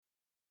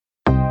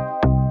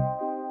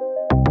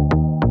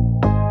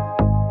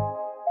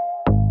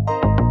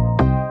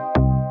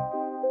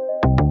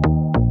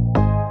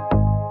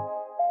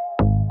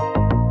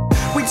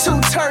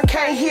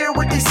can't hear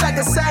what these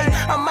suckers say.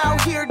 I'm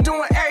out here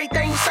doing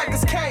everything you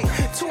suckers can't.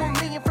 2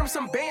 million from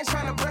some bands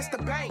trying to bust the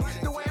bank.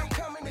 The way I'm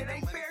coming, it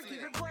ain't fair.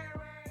 Keep it playing.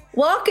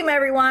 Welcome,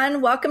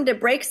 everyone. Welcome to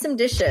Break Some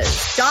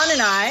Dishes. John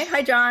and I.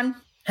 Hi, John.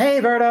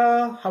 Hey,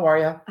 Verda. How are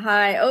you?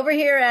 Hi. Over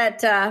here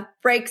at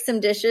Break Some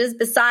Dishes,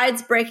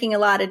 besides breaking a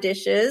lot of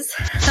dishes,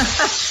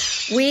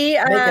 we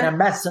making a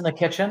mess in the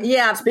kitchen.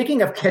 Yeah.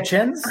 Speaking of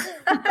kitchens.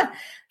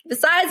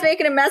 Besides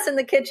making a mess in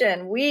the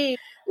kitchen, we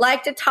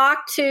like to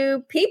talk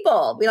to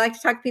people. We like to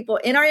talk to people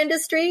in our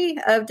industry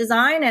of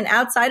design and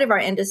outside of our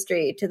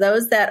industry, to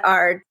those that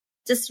are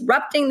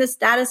disrupting the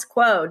status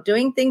quo,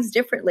 doing things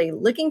differently,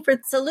 looking for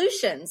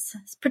solutions,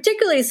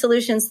 particularly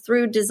solutions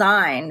through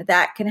design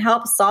that can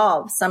help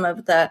solve some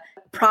of the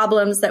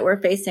problems that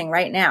we're facing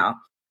right now.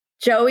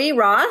 Joey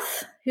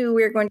Roth, who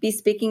we're going to be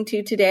speaking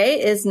to today,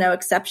 is no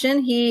exception.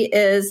 He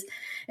is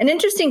an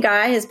interesting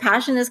guy. His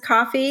passion is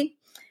coffee.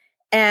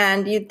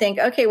 And you'd think,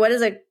 okay, what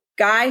is a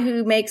guy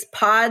who makes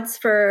pods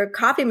for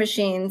coffee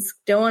machines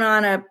doing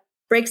on a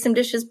Break Some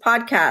Dishes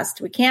podcast?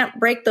 We can't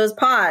break those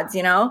pods,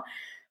 you know?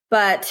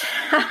 But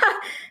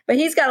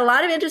he's got a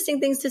lot of interesting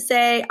things to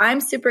say. I'm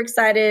super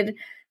excited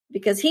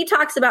because he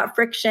talks about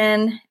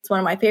friction. It's one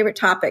of my favorite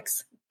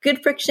topics,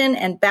 good friction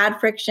and bad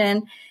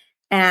friction.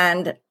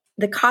 And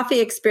the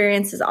coffee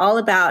experience is all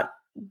about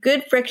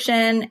good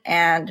friction,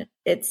 and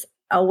it's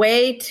a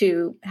way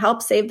to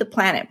help save the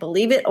planet,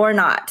 believe it or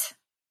not.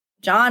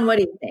 John, what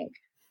do you think?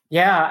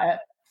 Yeah,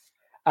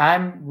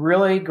 I'm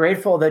really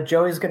grateful that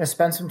Joey's going to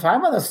spend some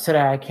time with us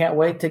today. I can't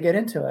wait to get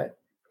into it.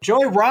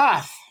 Joey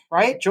Roth.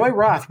 Right? Joey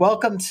Roth,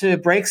 welcome to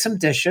Break Some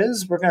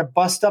Dishes. We're going to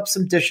bust up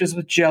some dishes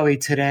with Joey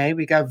today.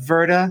 We got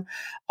Verda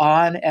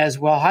on as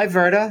well. Hi,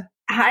 Verda.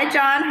 Hi,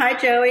 John. Hi,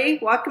 Joey.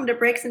 Welcome to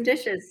Break Some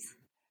Dishes.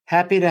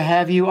 Happy to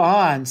have you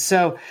on.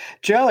 So,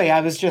 Joey, I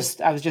was just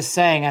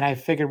saying, and I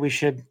figured we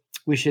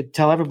should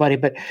tell everybody,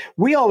 but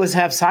we always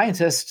have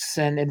scientists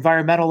and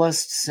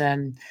environmentalists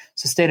and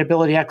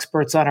sustainability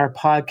experts on our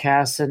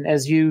podcast. And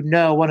as you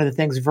know, one of the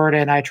things Verda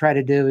and I try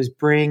to do is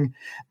bring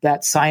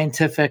that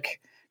scientific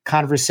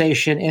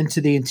conversation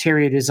into the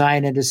interior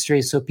design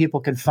industry so people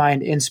can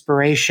find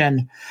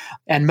inspiration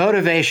and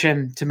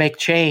motivation to make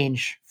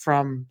change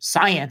from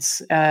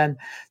science. And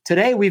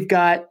today we've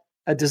got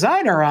a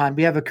designer on,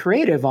 we have a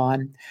creative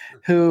on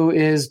who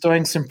is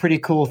doing some pretty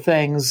cool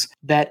things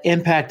that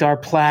impact our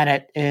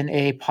planet in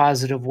a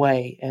positive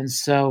way. And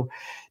so,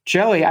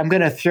 Joey, I'm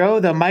going to throw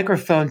the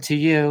microphone to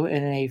you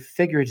in a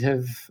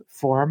figurative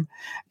form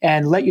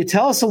and let you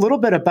tell us a little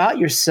bit about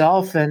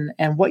yourself and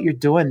what you're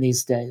doing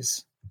these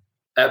days.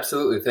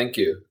 Absolutely. Thank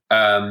you.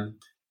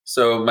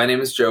 So my name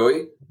is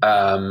Joey.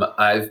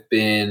 I've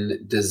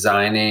been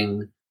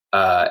designing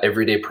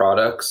everyday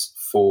products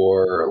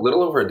for a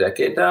little over a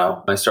decade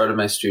now. I started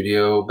my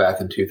studio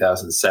back in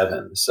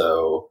 2007.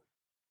 So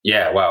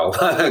yeah, wow,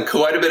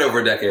 quite a bit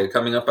over a decade,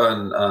 coming up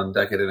on a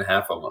decade and a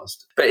half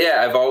almost. But yeah,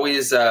 I've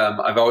always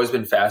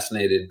been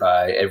fascinated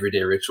by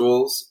everyday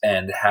rituals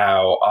and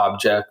how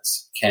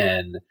objects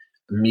can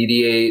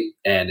mediate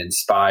and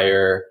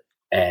inspire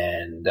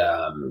and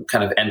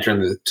kind of enter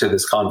into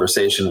this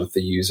conversation with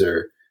the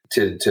user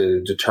to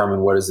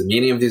determine what is the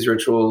meaning of these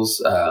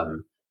rituals,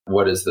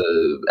 what is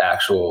the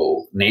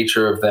actual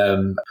nature of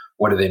them,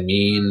 what do they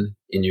mean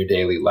in your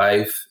daily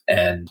life,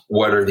 and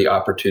what are the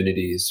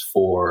opportunities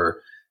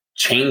for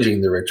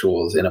changing the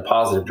rituals in a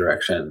positive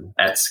direction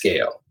at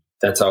scale.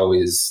 That's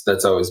always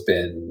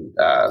been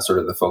sort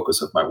of the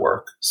focus of my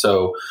work.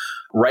 So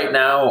right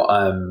now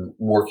I'm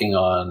working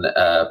on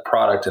a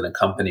product in a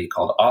company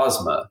called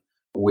Ozma,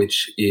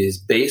 which is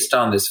based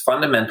on this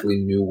fundamentally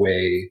new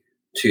way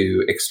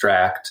to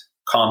extract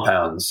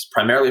compounds,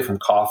 primarily from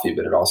coffee,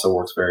 but it also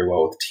works very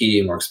well with tea,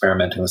 and we're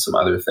experimenting with some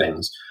other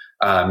things,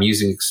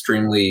 using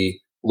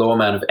extremely low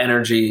amount of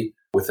energy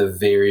with a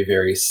very,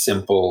 very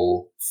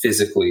simple,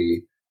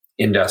 physically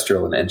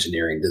industrial and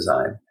engineering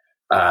design.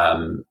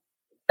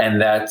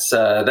 And that's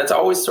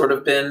always sort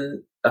of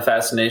been a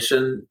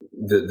fascination,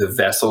 the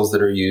vessels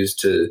that are used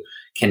to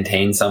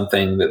contain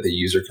something that the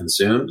user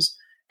consumes.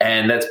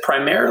 And that's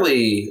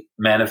primarily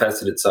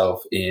manifested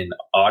itself in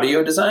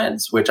audio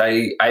designs, which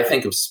I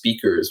think of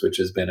speakers, which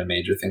has been a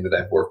major thing that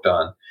I've worked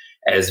on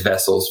as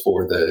vessels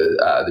for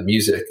the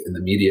music and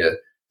the media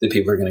that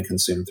people are going to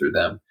consume through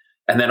them.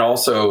 And then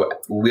also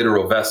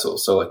literal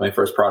vessels. So like my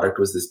first product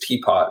was this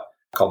teapot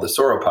called the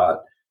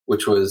Sauropod,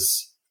 which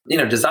was,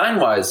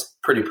 design-wise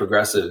pretty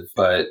progressive,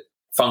 but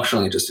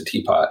functionally just a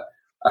teapot.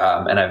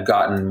 And I've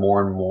gotten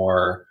more and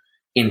more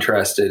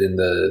interested in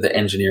the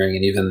engineering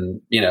and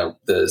even,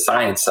 the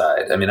science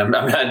side. I mean, I'm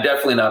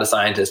definitely not a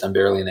scientist. I'm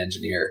barely an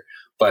engineer,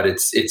 but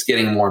it's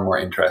getting more and more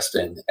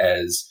interesting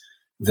as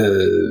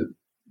the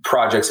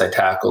projects I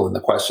tackle and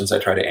the questions I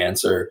try to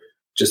answer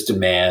just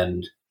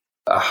demand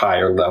a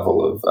higher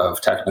level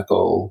of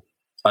technical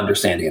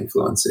understanding and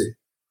fluency.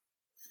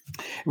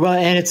 Well,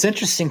 and it's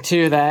interesting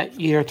too that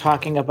you're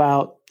talking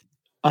about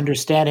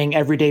understanding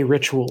everyday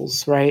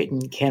rituals, right?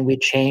 And can we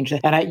change?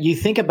 And you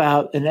think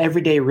about an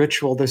everyday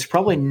ritual, there's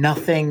probably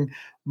nothing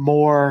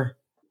more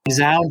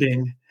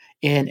resounding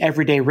in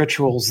everyday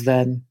rituals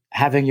than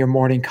having your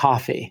morning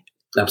coffee.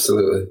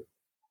 Absolutely.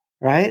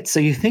 Right? So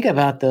you think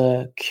about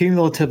the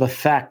cumulative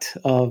effect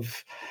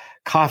of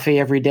coffee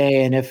every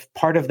day, and if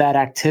part of that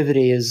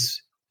activity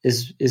is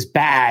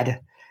bad,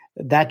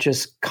 that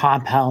just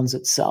compounds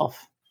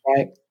itself,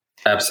 right?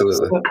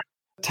 Absolutely. So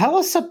tell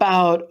us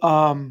about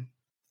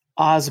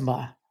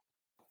Ozma.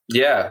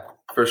 Yeah,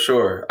 for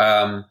sure.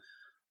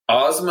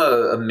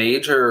 Ozma, a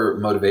major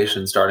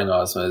motivation starting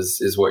Ozma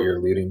is what you're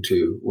alluding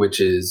to, which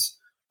is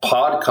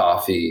pod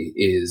coffee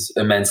is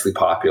immensely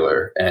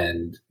popular,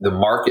 and the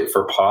market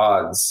for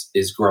pods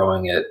is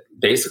growing at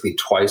basically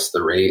twice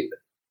the rate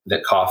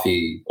that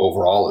coffee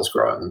overall is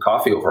growing. And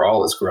coffee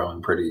overall is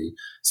growing pretty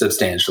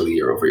substantially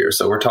year over year.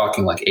 So we're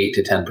talking like 8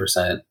 to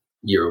 10%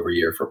 year over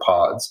year for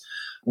pods,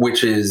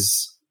 which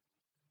is,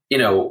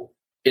 in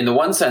the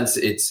one sense,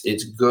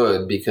 it's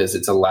good because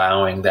it's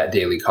allowing that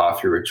daily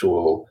coffee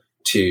ritual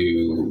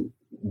to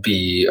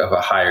be of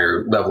a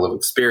higher level of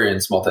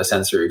experience,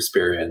 multisensory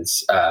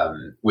experience,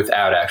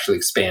 without actually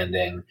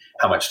expanding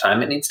how much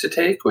time it needs to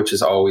take, which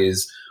is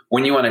always,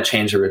 when you want to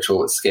change a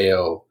ritual at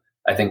scale,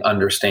 I think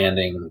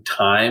understanding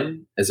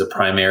time as a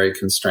primary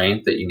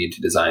constraint that you need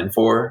to design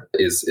for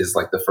is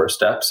like the first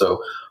step.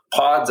 So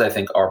pods, I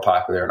think, are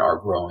popular and are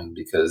growing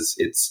because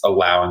it's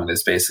allowing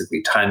this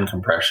basically time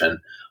compression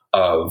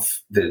of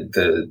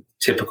the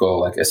typical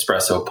like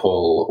espresso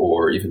pull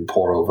or even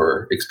pour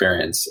over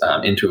experience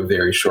into a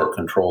very short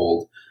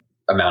controlled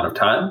amount of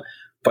time.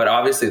 But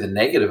obviously the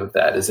negative of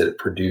that is that it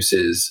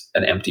produces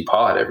an empty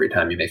pod every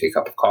time you make a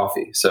cup of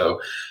coffee. So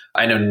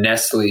I know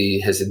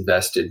Nestle has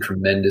invested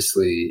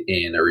tremendously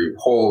in a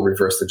whole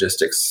reverse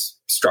logistics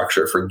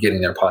structure for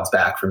getting their pods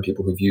back from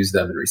people who've used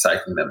them and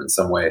recycling them in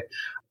some way.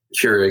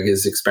 Keurig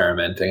is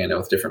experimenting, I know,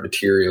 with different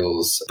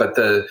materials. But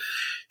the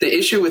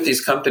issue with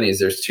these companies,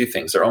 there's two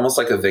things. They're almost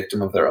like a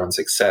victim of their own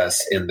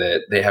success in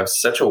that they have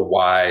such a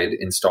wide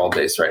install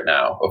base right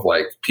now of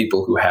like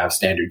people who have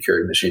standard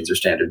Keurig machines or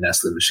standard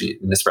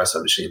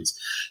Nespresso machines,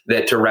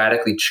 that to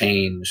radically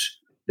change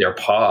their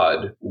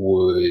pod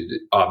would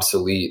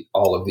obsolete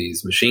all of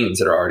these machines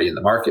that are already in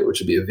the market, which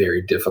would be a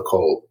very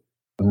difficult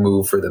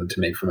move for them to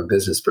make from a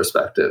business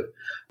perspective.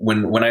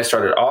 When I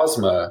started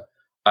Ozma,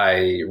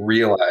 I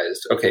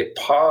realized, okay,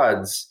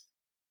 pods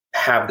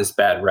have this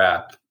bad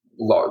rap,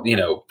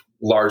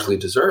 largely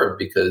deserved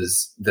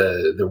because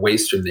the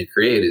waste stream they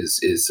create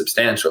is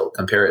substantial.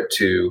 Compare it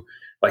to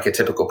like a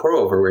typical pour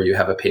over where you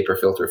have a paper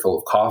filter full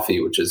of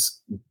coffee, which is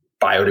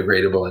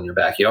biodegradable in your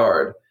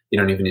backyard. You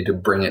don't even need to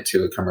bring it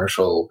to a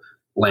commercial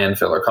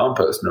landfill or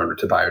compost in order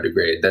to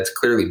biodegrade. That's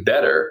clearly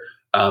better.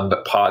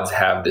 But pods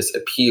have this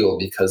appeal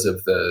because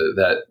of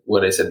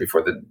what I said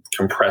before, the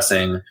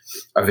compressing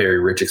a very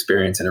rich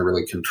experience in a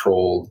really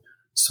controlled,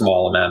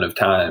 small amount of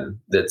time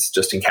that's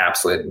just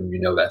encapsulated.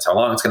 And that's how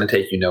long it's going to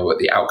take. What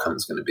the outcome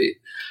is going to be.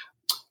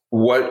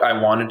 What I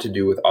wanted to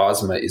do with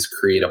Ozma is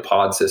create a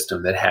pod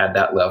system that had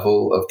that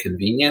level of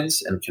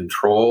convenience and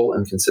control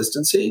and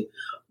consistency,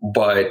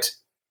 but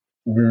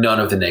none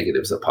of the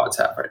negatives that pods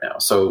have right now.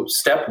 So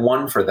step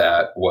one for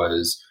that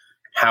was,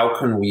 how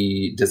can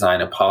we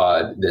design a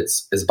pod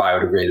that's as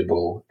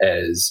biodegradable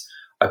as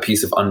a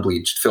piece of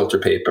unbleached filter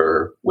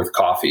paper with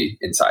coffee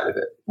inside of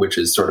it, which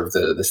is sort of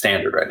the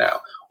standard right now.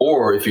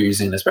 Or if you're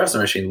using an espresso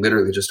machine,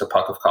 literally just a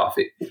puck of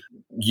coffee.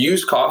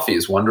 Used coffee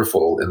is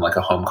wonderful in like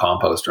a home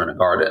compost or in a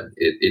garden.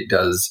 It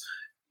does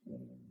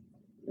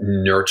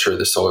nurture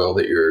the soil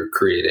that you're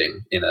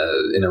creating in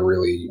a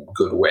really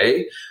good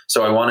way.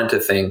 So I wanted to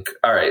think,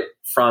 all right,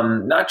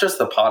 from not just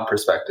the pod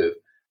perspective,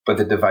 but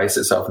the device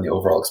itself and the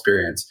overall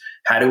experience,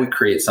 how do we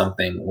create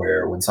something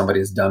where when somebody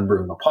is done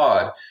brewing a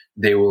pod,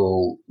 they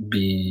will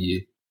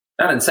be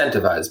not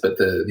incentivized, but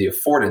the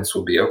affordance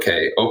will be,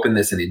 okay, open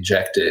this and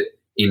eject it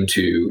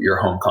into your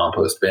home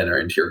compost bin or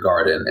into your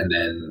garden, and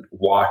then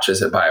watch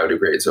as it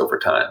biodegrades over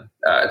time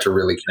to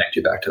really connect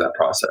you back to that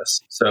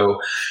process. So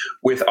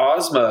with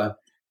Ozma,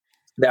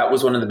 that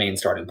was one of the main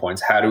starting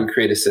points. How do we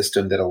create a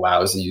system that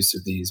allows the use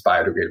of these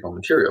biodegradable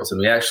materials?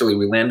 And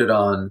we landed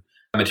on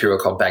a material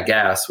called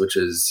bagasse, which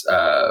is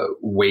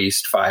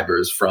waste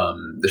fibers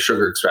from the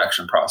sugar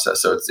extraction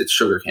process. So it's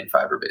sugarcane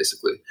fiber,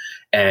 basically.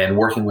 And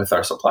working with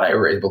our supplier,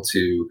 we're able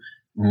to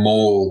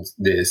mold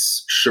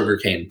this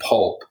sugarcane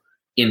pulp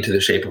into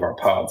the shape of our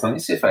pods. Let me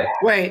see if I...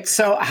 Wait,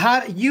 so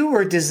how you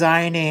were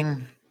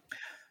designing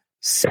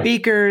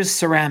speakers,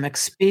 ceramic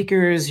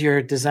speakers,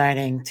 you're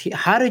designing...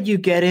 how did you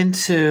get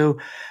into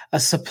a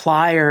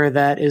supplier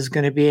that is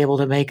going to be able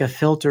to make a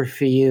filter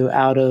for you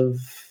out of,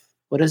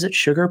 what is it,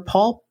 sugar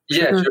pulp?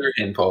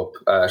 Sugarcane pulp.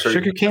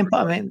 Sugarcane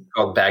pulp. I mean,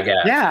 called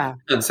bagasse. Yeah.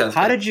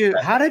 How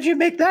did you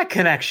make that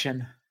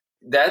connection?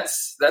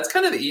 That's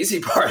kind of the easy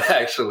part,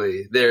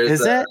 actually.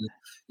 Is it?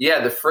 Yeah,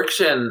 the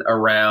friction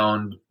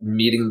around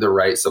meeting the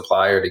right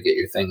supplier to get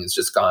your thing has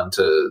just gone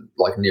to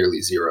like nearly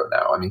zero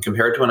now. I mean,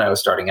 compared to when I was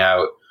starting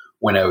out,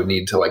 when I would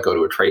need to like go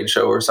to a trade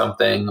show or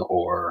something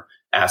or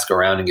ask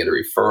around and get a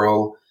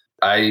referral,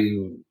 I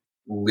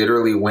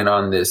literally went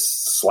on this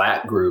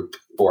Slack group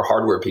for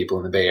hardware people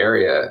in the Bay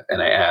Area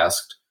and I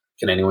asked,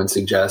 can anyone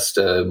suggest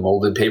a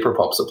molded paper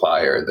pulp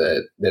supplier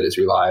that is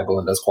reliable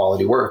and does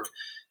quality work?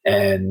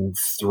 And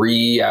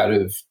 3 out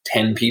of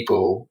 10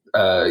 people,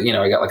 I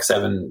got like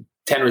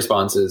 10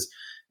 responses.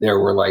 There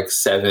were like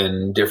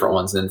 7 different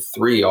ones, and then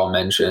 3 all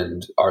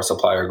mentioned our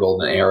supplier,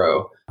 Golden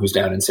Arrow, who's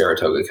down in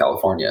Saratoga,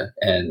 California.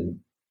 And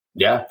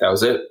yeah, that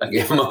was it. I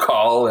gave them a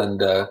call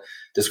and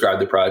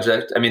described the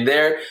project. I mean,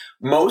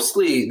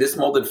 this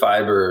molded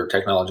fiber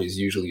technology is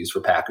usually used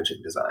for packaging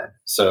design.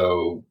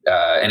 So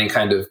any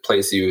kind of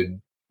place you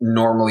would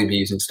normally be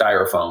using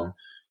styrofoam,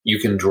 you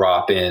can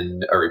drop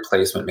in a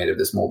replacement made of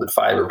this molded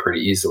fiber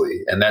pretty easily.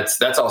 And that's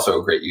also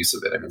a great use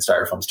of it. I mean,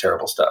 styrofoam's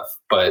terrible stuff.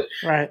 But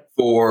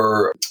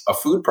for a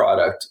food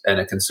product and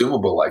a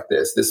consumable like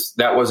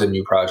that was a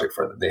new project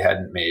for them. They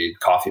hadn't made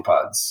coffee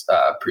pods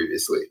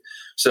previously.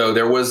 So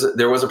there was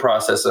a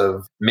process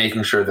of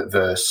making sure that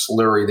the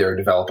slurry they were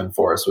developing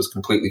for us was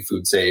completely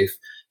food safe.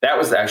 That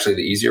was actually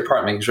the easier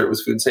part, making sure it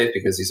was food safe,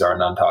 because these are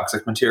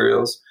non-toxic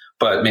materials.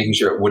 But making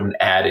sure it wouldn't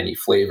add any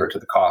flavor to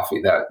the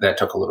coffee, that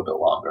took a little bit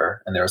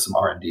longer. And there was some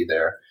R&D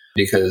there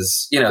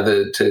because,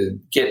 to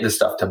get the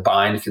stuff to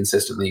bind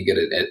consistently, get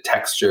it at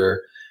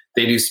texture,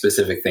 they do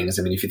specific things.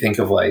 I mean, if you think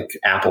of like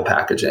Apple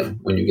packaging,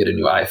 when you get a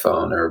new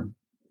iPhone or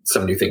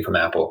some new thing from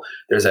Apple,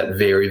 there's that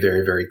very,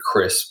 very, very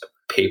crisp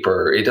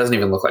paper. It doesn't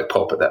even look like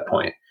pulp at that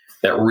point.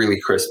 That really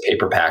crisp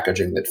paper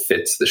packaging that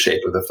fits the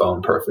shape of the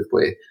phone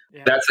perfectly.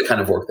 Yeah. That's the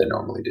kind of work they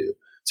normally do.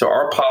 So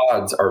our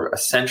pods are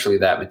essentially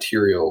that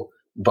material,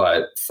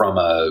 but from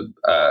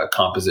a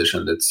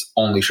composition that's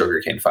only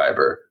sugarcane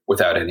fiber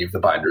without any of the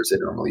binders they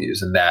normally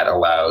use. And that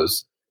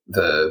allows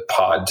the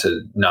pod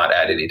to not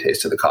add any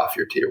taste to the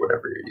coffee or tea or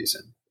whatever you're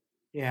using.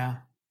 Yeah.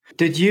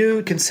 Did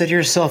you consider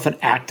yourself an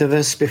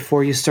activist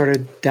before you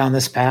started down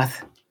this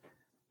path?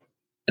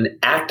 An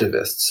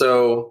activist.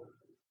 So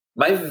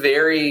my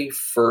very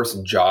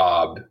first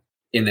job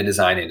in the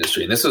design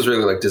industry, and this was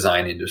really like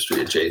design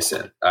industry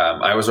adjacent,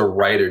 I was a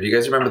writer. Do you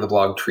guys remember the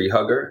blog Tree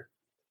Hugger?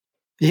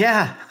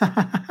 Yeah.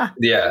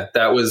 Yeah,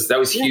 that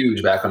was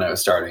huge back when I was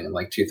starting in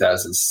like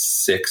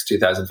 2006,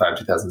 2005,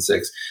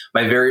 2006.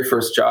 My very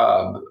first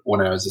job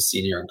when I was a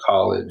senior in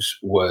college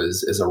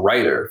was as a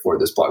writer for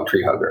this blog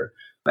Tree Hugger.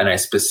 And I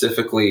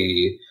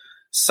specifically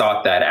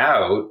sought that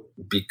out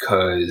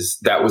because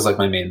that was like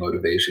my main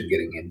motivation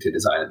getting into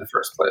design in the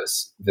first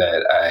place.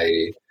 That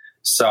I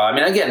saw, I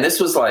mean, again,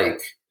 this was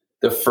like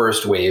the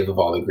first wave of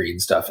all the green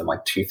stuff in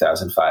like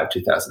 2005,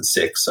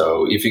 2006.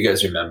 So if you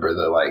guys remember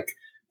the like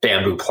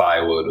bamboo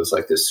plywood was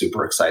like this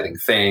super exciting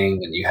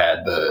thing. And you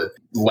had the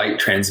light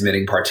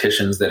transmitting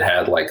partitions that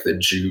had like the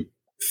jute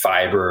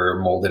fiber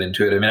molded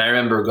into it. I mean, I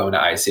remember going to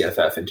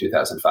ICFF in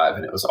 2005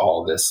 and it was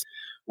all this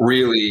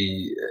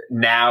really,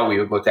 now we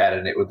would look at it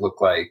and it would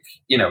look like,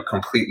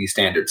 completely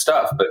standard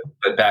stuff.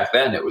 But back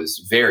then it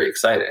was very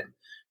exciting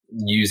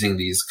using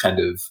these kind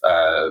of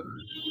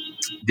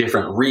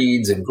different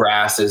reeds and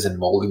grasses and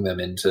molding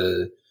them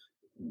into,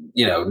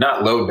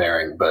 not load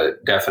bearing,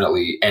 but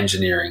definitely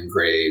engineering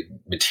grade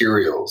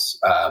materials.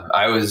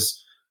 I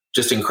was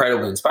just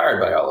incredibly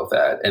inspired by all of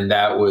that. And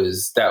that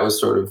was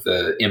sort of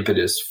the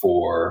impetus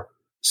for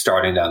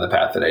starting down the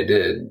path that I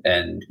did.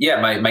 And yeah,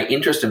 my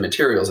interest in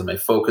materials and my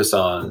focus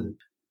on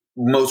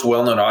most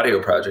well-known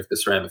audio project, the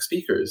ceramic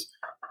speakers,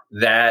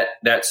 that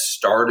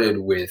started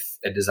with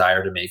a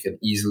desire to make an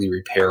easily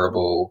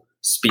repairable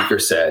speaker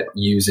set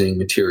using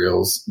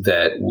materials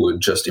that would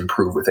just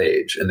improve with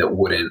age and that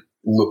wouldn't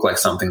look like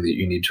something that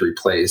you need to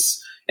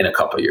replace in a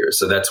couple of years.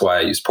 So that's why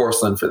I use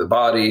porcelain for the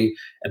body.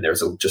 And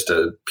there's just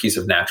a piece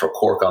of natural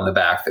cork on the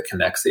back that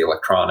connects the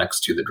electronics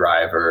to the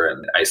driver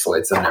and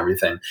isolates them and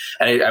everything.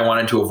 And I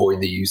wanted to avoid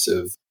the use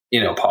of,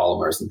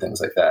 polymers and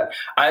things like that.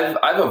 I've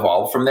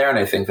evolved from there. And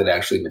I think that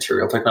actually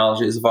material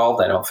technology has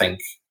evolved. I don't think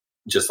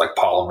just like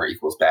polymer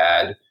equals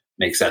bad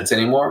makes sense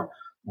anymore.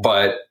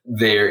 But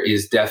there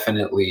is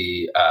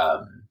definitely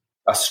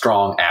a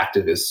strong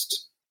activist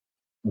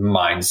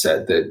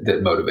mindset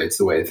that motivates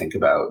the way I think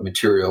about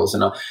materials.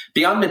 And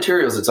beyond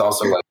materials, it's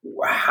also like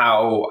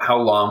how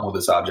long will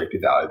this object be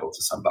valuable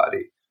to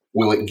somebody?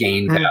 Will it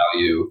gain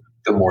value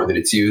the more that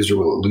it's used, or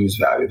will it lose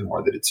value the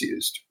more that it's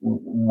used?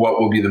 What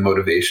will be the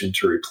motivation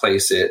to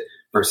replace it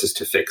versus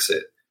to fix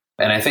it?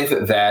 And I think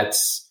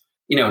that's,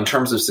 in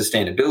terms of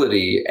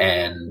sustainability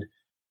and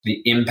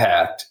the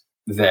impact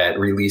that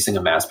releasing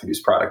a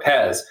mass-produced product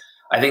has,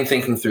 I think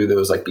thinking through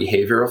those like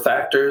behavioral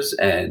factors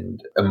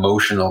and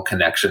emotional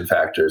connection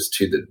factors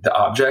to the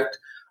object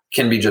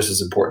can be just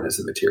as important as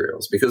the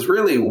materials. Because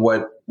really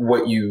what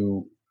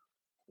you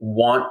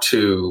want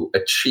to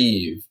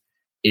achieve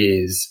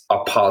is a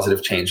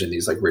positive change in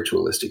these like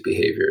ritualistic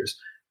behaviors.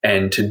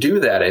 And to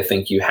do that, I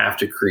think you have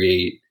to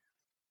create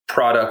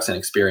products and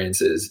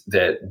experiences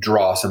that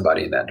draw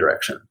somebody in that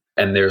direction.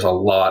 And there's a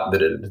lot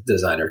that a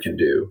designer can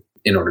do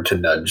in order to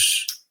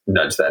nudge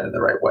that in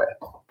the right way.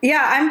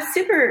 Yeah, I'm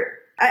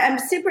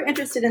super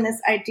interested in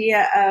this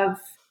idea of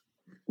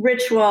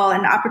ritual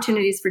and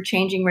opportunities for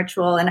changing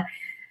ritual. And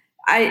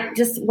I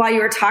just, while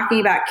you were talking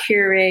about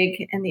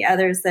Keurig and the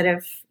others that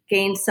have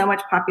gained so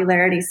much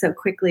popularity so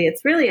quickly,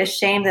 it's really a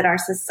shame that our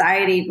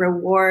society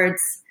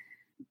rewards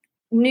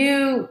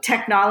new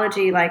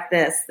technology like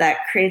this that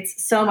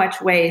creates so much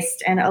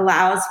waste and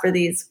allows for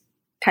these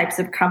types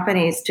of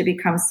companies to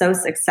become so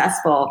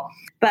successful.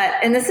 But,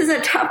 and this is a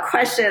tough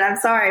question, I'm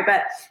sorry,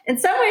 but in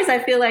some ways I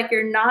feel like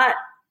you're not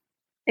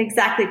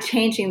exactly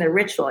changing the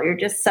ritual. You're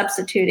just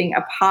substituting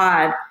a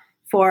pod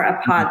for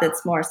a pod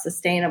that's more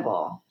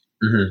sustainable.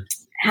 Mm-hmm.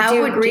 How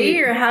would agree,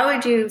 or how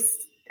do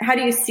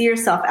you see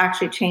yourself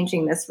actually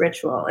changing this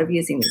ritual of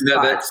using these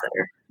pods?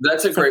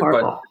 That's a great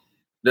question.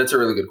 That's a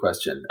really good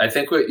question. I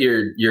think what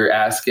you're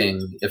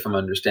asking, if I'm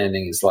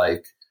understanding, is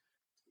like,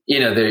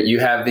 you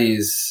have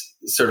these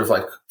sort of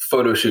like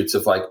photo shoots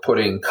of like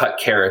putting cut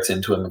carrots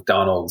into a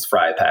McDonald's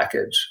fry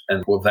package.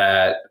 And will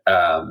that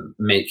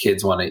make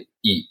kids want to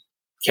eat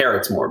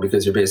carrots more?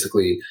 Because you're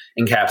basically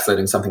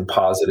encapsulating something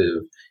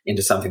positive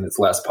into something that's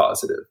less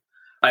positive.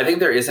 I think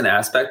there is an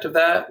aspect of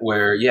that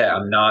where,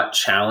 I'm not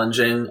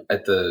challenging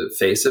at the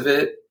face of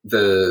it,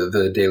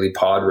 the daily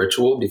pod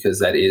ritual, because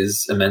that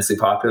is immensely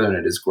popular and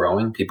it is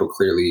growing. People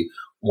clearly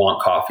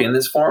want coffee in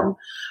this form.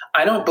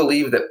 I don't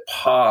believe that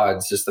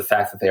pods, just the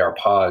fact that they are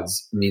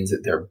pods, means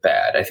that they're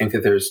bad. I think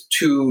that there's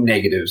two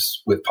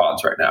negatives with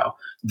pods right now.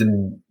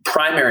 The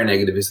primary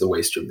negative is the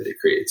waste stream that it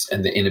creates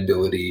and the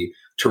inability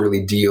to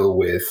really deal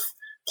with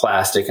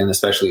plastic and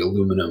especially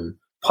aluminum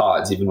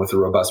pods. Even with a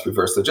robust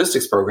reverse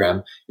logistics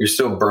program, you're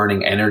still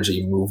burning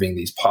energy moving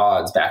these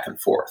pods back and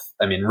forth.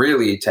 I mean,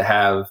 really, to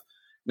have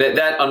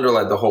that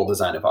underled the whole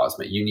design of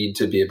Ozma. You need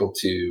to be able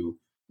to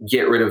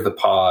get rid of the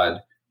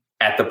pod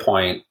at the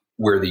point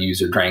where the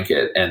user drank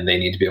it, and they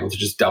need to be able to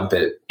just dump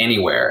it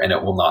anywhere and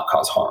it will not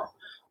cause harm.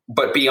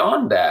 But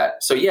beyond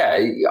that, so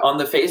on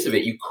the face of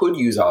it, you could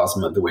use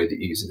Ozma the way that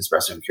you use an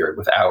espresso and Keurig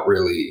without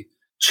really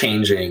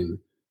changing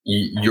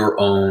your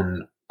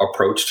own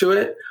approach to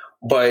it.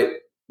 But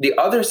the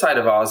other side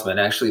of Ozma, and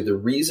actually the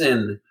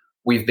reason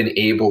we've been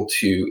able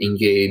to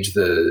engage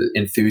the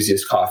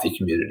enthusiast coffee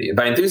community, and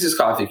by enthusiast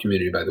coffee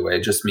community, by the way, I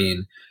just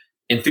mean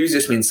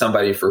enthusiast means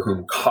somebody for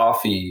whom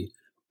coffee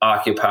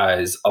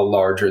occupies a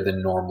larger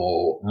than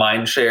normal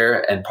mind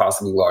share and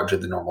possibly larger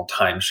than normal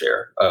time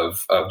share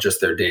of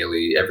just their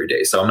daily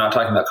everyday. So I'm not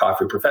talking about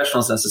coffee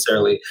professionals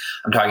necessarily.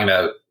 I'm talking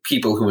about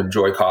people who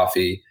enjoy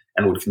coffee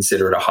and would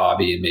consider it a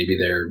hobby, and maybe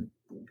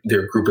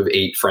their group of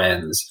 8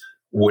 friends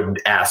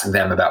would ask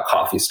them about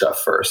coffee stuff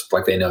first.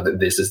 Like they know that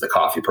this is the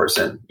coffee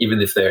person,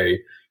 even if they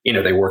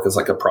work as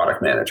like a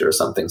product manager or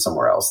something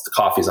somewhere else. The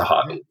coffee is a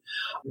hobby.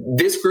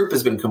 This group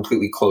has been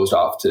completely closed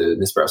off to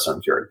Nespresso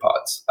and Keurig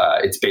pods.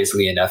 It's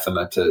basically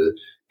anathema to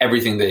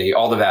everything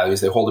all the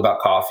values they hold about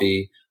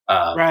coffee,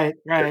 right.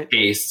 The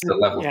taste, the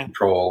level of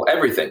control,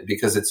 everything,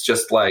 because it's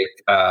just like,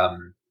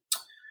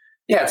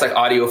 it's like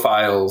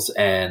audiophiles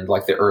and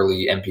like the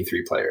early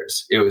MP3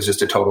 players. It was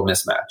just a total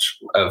mismatch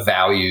of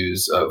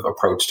values, of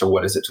approach to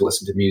what is it to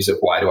listen to music?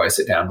 Why do I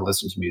sit down to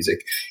listen to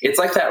music? It's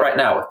like that right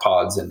now with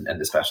pods and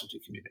the specialty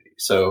community.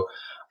 So,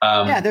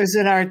 there's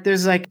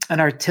like an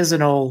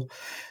artisanal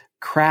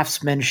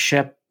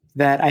craftsmanship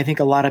that I think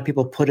a lot of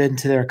people put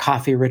into their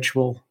coffee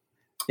ritual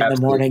in the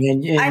morning,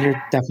 and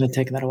you're definitely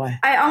taking that away.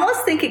 I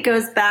almost think it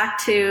goes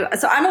back to,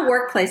 so I'm a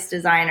workplace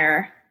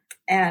designer,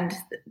 and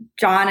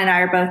Jon and I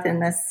are both in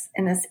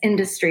this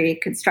industry,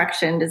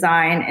 construction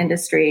design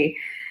industry,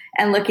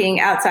 and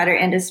looking outside our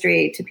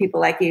industry to people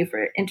like you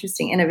for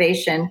interesting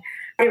innovation.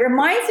 It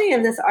reminds me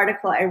of this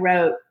article I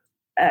wrote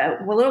a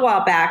little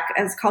while back.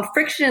 It's called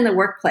Friction in the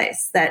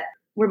Workplace, that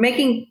we're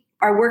making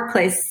our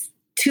workplace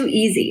too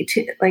easy,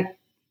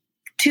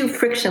 too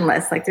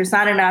frictionless. Like there's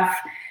not enough.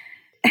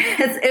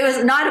 It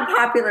was not a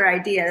popular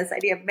idea, this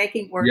idea of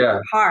making work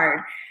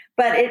hard,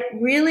 but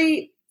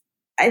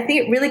I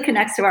think it really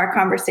connects to our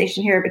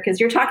conversation here, because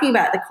you're talking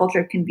about the culture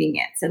of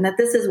convenience, and that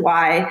this is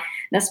why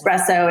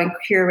Nespresso and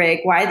Keurig,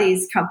 why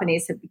these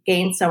companies have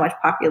gained so much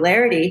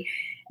popularity.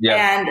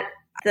 And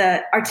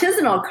the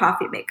artisanal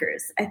coffee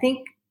makers, I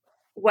think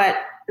what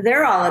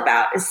they're all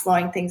about is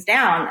slowing things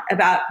down,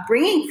 about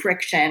bringing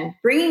friction,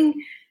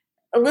 bringing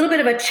a little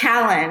bit of a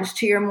challenge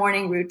to your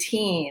morning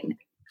routine.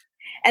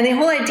 And the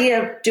whole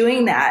idea of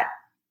doing that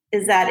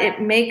is that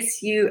it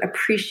makes you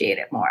appreciate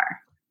it more.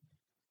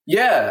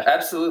 Yeah,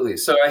 absolutely.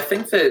 So I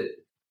think that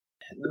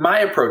my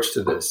approach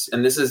to this,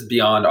 and this is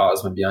beyond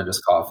Ozma, beyond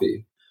just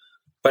coffee,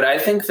 but I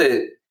think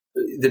that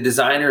the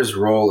designer's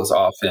role is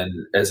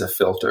often as a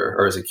filter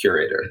or as a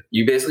curator.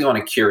 You basically want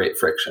to curate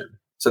friction.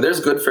 So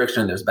there's good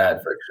friction, there's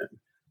bad friction.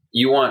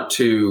 You want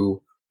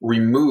to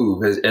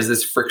remove, as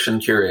this friction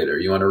curator,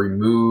 you want to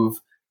remove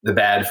the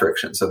bad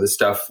friction. So the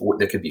stuff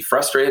that could be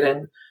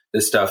frustrating,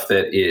 the stuff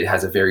that it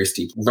has a very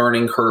steep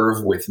learning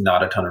curve with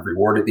not a ton of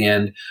reward at the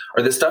end,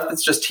 or the stuff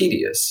that's just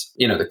tedious.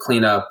 The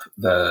cleanup,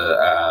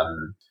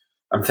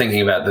 I'm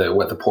thinking about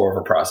what the pour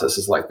over process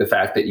is like, the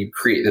fact that you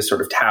create this sort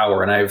of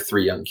tower, and I have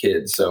 3 young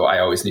kids, so I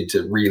always need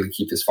to really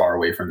keep this far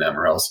away from them,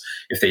 or else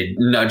if they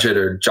nudge it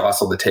or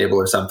jostle the table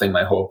or something,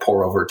 my whole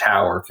pour over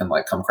tower can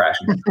like come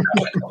crashing a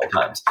couple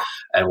times,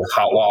 and with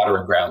hot water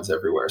and grounds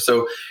everywhere.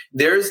 So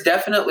there's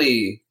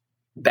definitely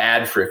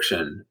bad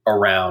friction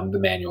around the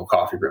manual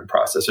coffee brewing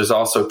process. There's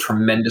also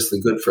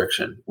tremendously good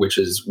friction, which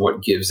is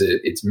what gives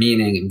it its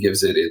meaning and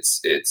gives it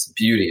its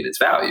beauty and its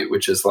value,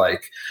 which is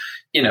like,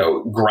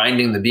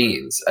 grinding the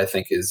beans, I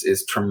think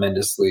is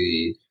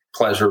tremendously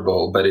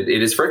pleasurable, but it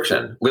is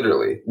friction,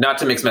 literally. Not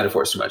to mix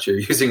metaphors too much. You're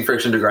using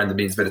friction to grind the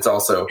beans, but it's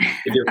also,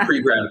 if you're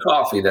pre-ground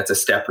coffee, that's a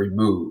step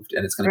removed,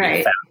 and it's going to be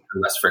a faster,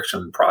 less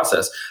friction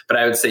process. But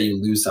I would say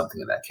you lose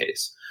something in that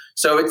case.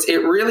 So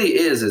it really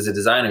is, as a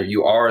designer,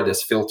 you are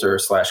this filter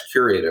 /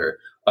 curator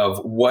of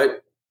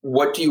what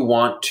do you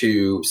want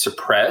to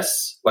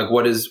suppress? Like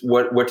what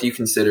do you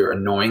consider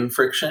annoying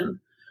friction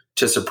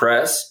to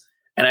suppress?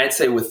 And I'd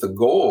say with the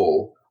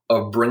goal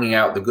of bringing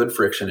out the good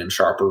friction in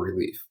sharper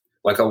relief.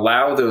 Like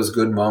allow those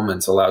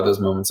moments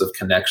of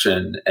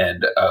connection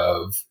and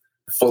of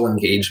full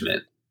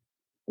engagement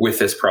with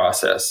this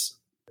process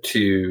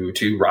to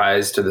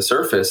rise to the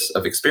surface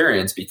of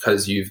experience,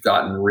 because you've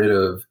gotten rid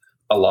of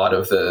a lot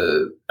of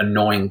the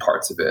annoying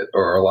parts of it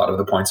or a lot of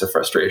the points of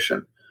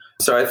frustration.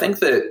 So I think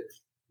that,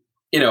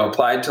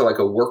 applied to like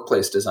a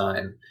workplace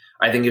design,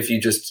 I think if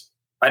you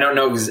I don't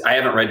know, I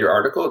haven't read your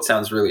article. It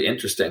sounds really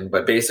interesting,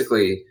 but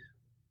basically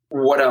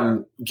what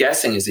I'm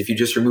guessing is if you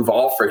just remove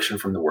all friction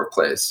from the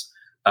workplace,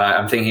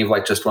 I'm thinking of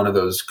like just one of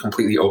those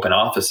completely open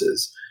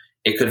offices.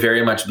 It could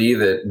very much be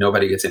that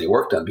nobody gets any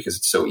work done because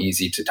it's so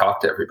easy to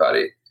talk to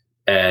everybody.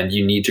 And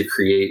you need to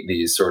create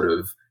these sort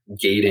of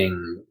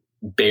gating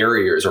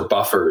barriers or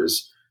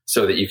buffers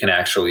so that you can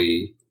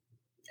actually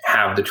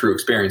have the true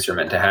experience you're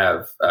meant to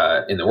have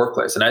in the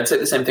workplace. And I'd say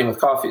the same thing with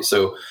coffee.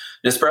 So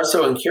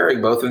Nespresso and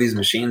Keurig, both of these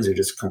machines are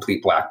just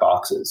complete black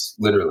boxes,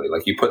 literally.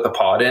 Like you put the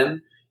pod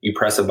in, you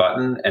press a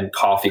button, and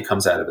coffee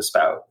comes out of a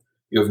spout.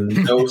 You have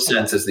no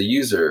sense as the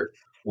user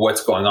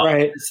what's going on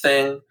with this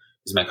thing.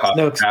 Is my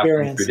coffee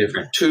traveling through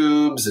different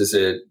tubes? Is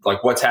it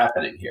like what's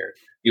happening here?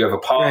 You have a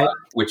pod,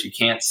 which you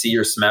can't see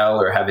or smell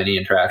or have any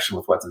interaction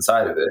with what's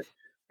inside of it.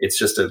 It's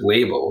just a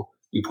label.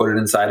 You put it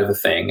inside of a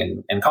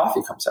thing and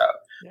coffee comes out.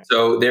 Yeah.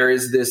 So there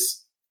is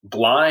this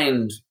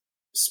blind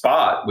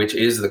spot, which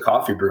is the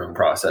coffee brewing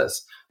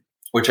process,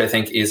 which I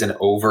think is an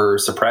over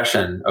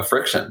suppression of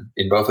friction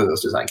in both of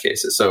those design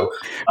cases. So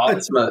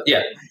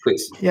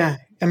please. Yeah.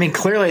 I mean,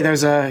 clearly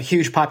there's a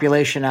huge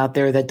population out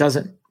there that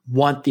doesn't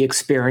want the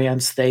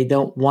experience. They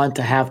don't want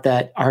to have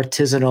that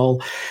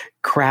artisanal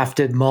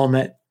crafted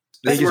moment.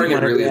 This is where I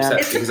get really upset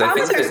because I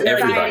think that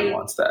everybody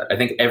wants that. I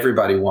think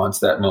everybody wants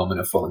that moment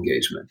of full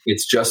engagement.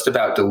 It's just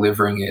about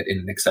delivering it in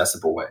an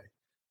accessible way.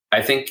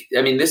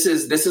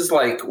 This is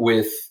like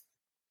with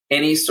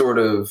any sort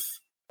of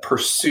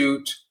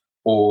pursuit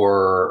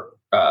or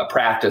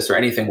practice or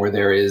anything where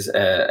there is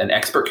an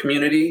expert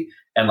community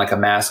and like a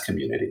mass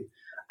community.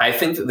 I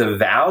think that the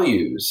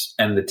values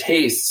and the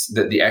tastes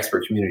that the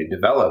expert community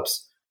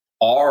develops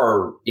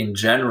are in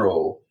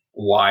general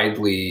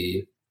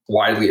widely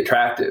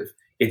attractive.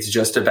 It's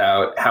just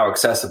about how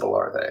accessible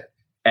are they.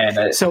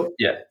 And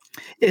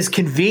is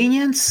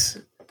convenience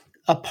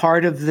a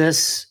part of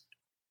this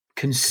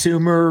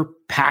consumer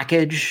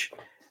package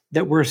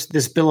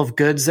this bill of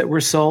goods that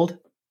we're sold?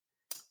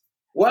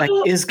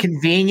 Well, like, is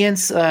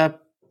convenience a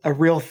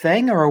real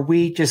thing, or are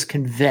we just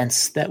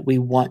convinced that we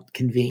want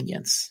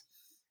convenience?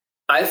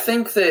 I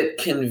think that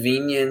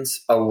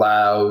convenience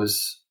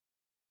allows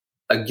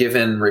a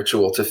given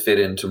ritual to fit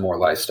into more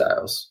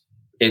lifestyles.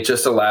 It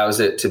just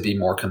allows it to be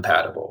more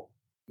compatible.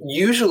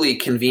 Usually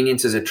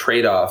convenience is a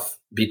trade-off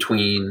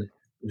between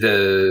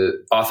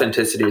the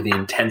authenticity or the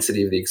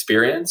intensity of the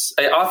experience.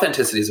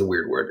 Authenticity is a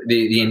weird word.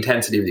 The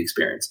intensity of the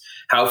experience.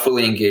 How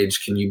fully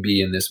engaged can you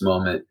be in this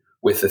moment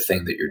with the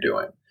thing that you're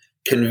doing?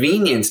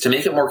 Convenience, to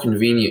make it more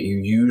convenient, you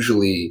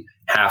usually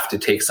have to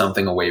take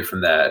something away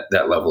from that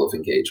level of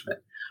engagement.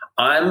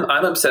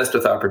 I'm obsessed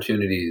with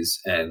opportunities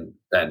and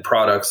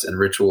products and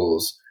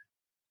rituals.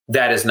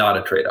 That is not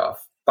a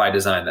trade-off. By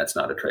design, that's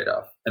not a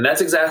trade-off. And that's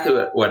exactly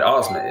what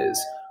Ozma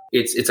is.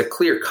 It's a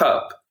clear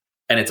cup,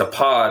 and it's a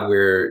pod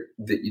where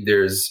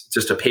there's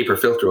just a paper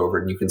filter over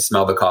it, and you can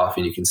smell the coffee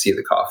and you can see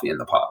the coffee in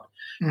the pod.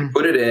 You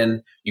put it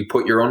in, you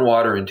put your own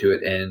water into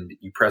it, and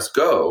you press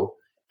go,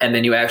 and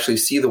then you actually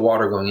see the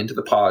water going into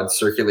the pod,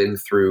 circulating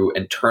through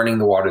and turning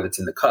the water that's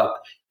in the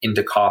cup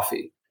into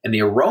coffee. And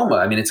the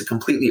aroma, it's a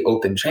completely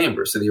open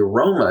chamber. So the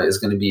aroma is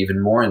going to be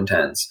even more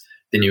intense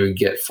than you would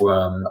get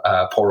from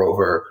pour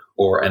over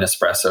or an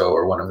espresso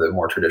or one of the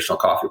more traditional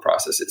coffee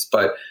processes.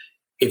 But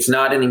it's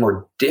not any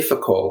more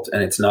difficult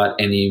and it's not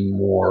any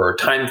more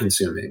time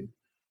consuming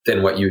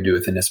than what you would do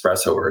with an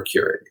espresso or a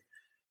Keurig.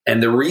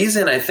 And the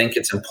reason I think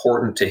it's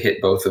important to hit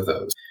both of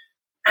those,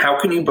 how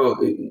can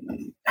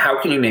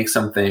you make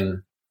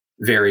something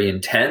very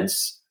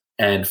intense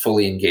and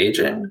fully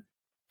engaging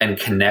and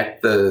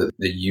connect the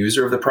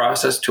user of the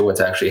process to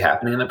what's actually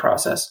happening in the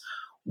process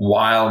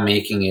while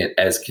making it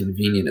as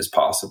convenient as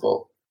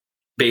possible?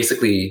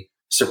 Basically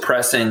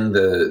suppressing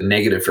the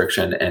negative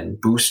friction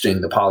and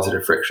boosting the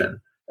positive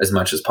friction as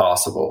much as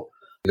possible.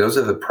 Those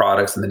are the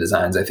products and the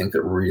designs I think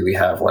that really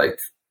have like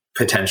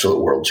potential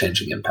at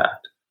world-changing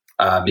impact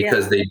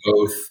because they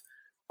both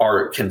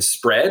can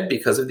spread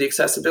because of the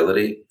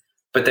accessibility,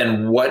 But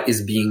then what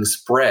is being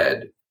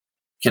spread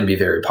can be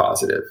very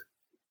positive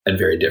and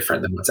very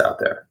different than what's out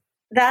there.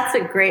 That's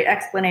a great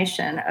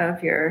explanation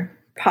of your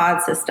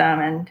pod system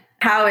and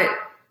how it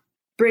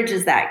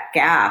bridges that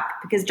gap.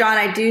 Because, Jon,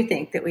 I do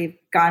think that we've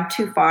gone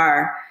too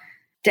far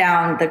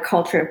down the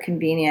culture of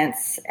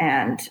convenience,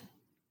 and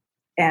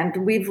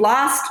we've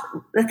lost.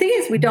 The thing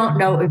is, we don't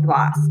know what we've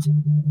lost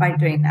by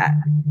doing that.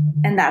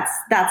 And that's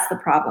the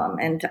problem.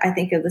 And I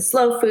think of the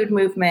slow food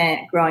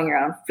movement, growing your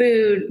own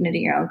food,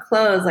 knitting your own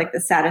clothes, like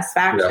the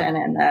satisfaction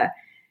and the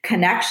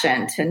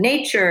connection to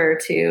nature,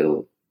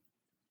 to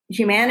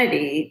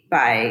humanity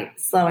by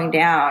slowing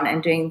down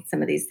and doing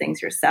some of these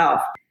things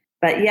yourself.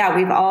 But yeah,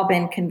 we've all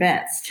been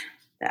convinced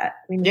that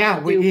we need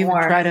to do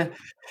more.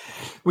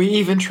 We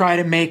even try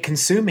to make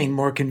consuming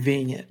more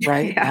convenient,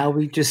 right? Now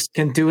we just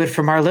can do it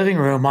from our living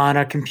room on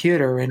a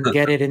computer and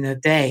get it in a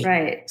day.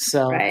 Right.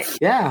 So,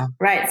 yeah.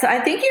 Right. So I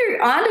think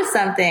you're onto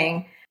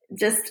something,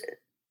 just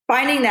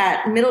finding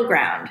that middle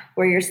ground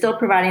where you're still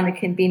providing the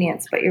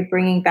convenience, but you're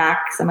bringing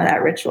back some of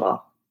that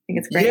ritual. I think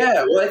it's great.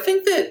 Yeah. Well, I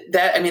think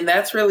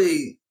that's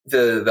really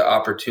the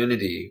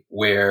opportunity,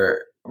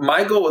 where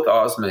my goal with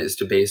Ozma is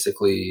to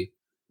basically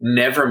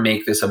never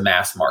make this a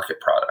mass market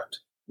product.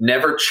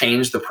 Never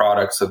change the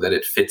product so that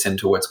it fits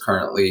into what's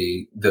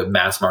currently the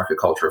mass market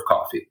culture of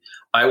coffee.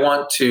 I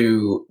want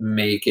to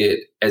make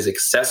it as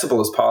accessible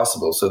as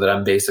possible so that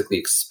I'm basically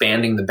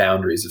expanding the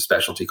boundaries of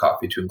specialty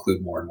coffee to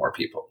include more and more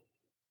people.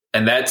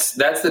 And that's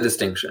the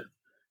distinction.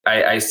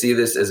 I see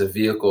this as a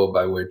vehicle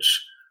by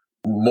which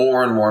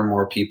more and more and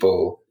more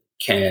people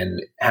can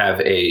have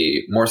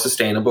a more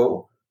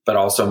sustainable, but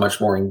also much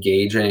more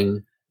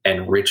engaging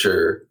and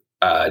richer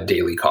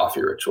daily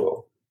coffee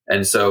ritual.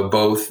 And so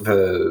both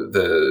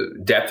the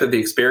depth of the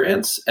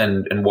experience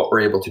and what we're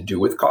able to do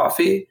with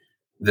coffee,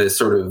 the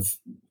sort of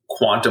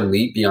quantum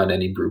leap beyond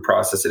any brew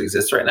process that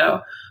exists right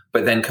now,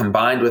 but then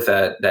combined with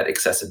that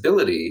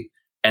accessibility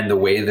and the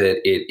way that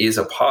it is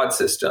a pod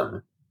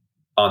system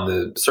on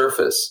the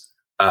surface,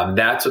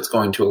 that's what's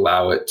going to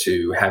allow it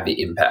to have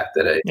the impact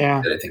that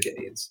I think it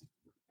needs.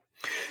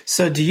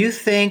 So do you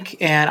think,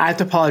 and I have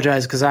to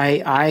apologize because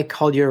I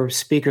called your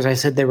speakers, I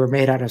said they were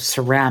made out of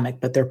ceramic,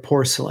 but they're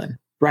porcelain.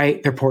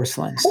 Right, they're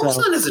porcelain.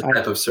 Porcelain is a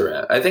type of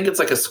ceramic. I think it's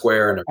like a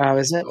square and a. Oh,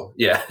 is it?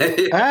 Yeah.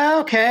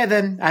 Okay,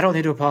 then I don't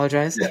need to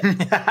apologize.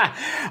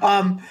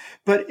 Yeah.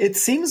 But it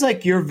seems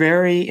like you're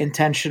very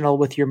intentional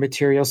with your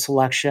material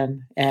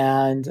selection,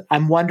 and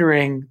I'm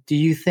wondering, do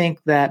you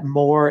think that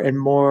more and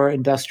more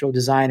industrial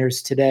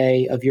designers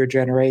today of your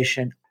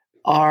generation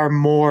are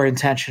more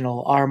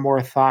intentional, are more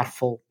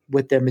thoughtful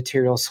with their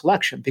material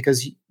selection?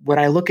 Because when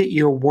I look at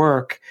your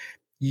work,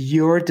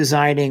 you're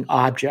designing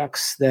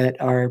objects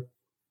that are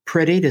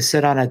pretty to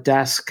sit on a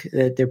desk,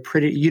 that they're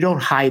pretty, you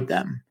don't hide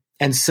them.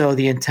 And so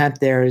the intent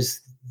there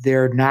is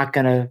they're not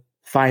going to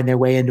find their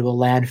way into a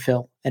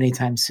landfill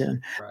anytime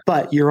soon. Right.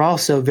 But you're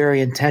also very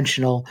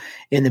intentional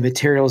in the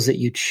materials that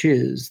you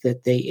choose,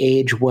 that they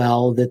age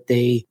well, that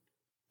they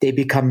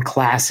become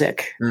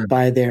classic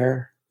by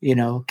their,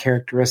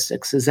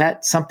 characteristics. Is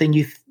that something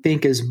you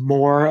think is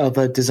more of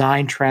a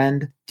design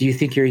trend? Do you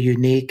think you're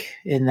unique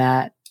in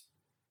that?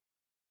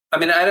 I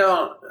mean,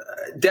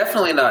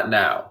 definitely not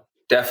now.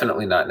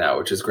 Definitely not now,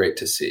 which is great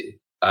to see.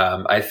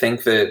 I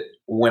think that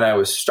when I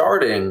was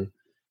starting,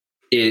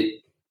 there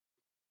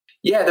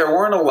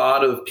weren't a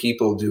lot of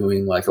people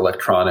doing like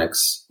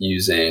electronics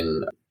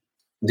using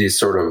these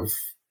sort of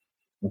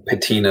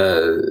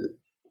patina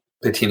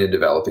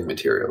developing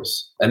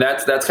materials. And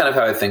that's kind of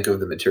how I think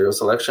of the material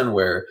selection,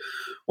 where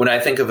when I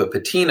think of a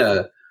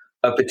patina,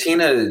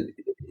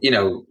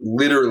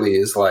 literally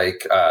is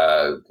like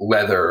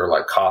leather or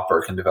like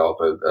copper can develop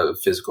a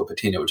physical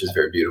patina, which is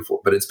very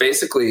beautiful. But it's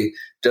basically,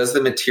 does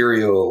the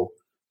material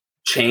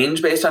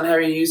change based on how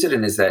you use it?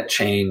 And is that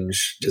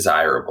change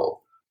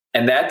desirable?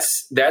 And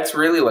that's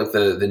really like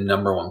the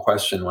number one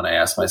question when I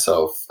ask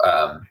myself,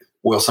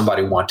 will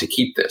somebody want to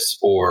keep this?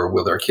 Or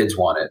will their kids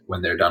want it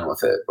when they're done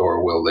with it?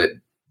 Or will it,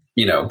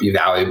 be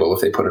valuable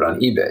if they put it on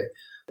eBay?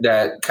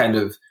 That kind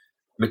of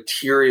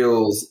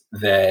materials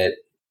that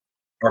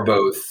are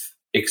both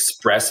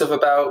expressive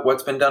about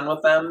what's been done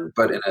with them,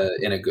 but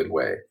in a good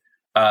way.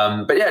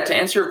 But yeah, to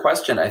answer your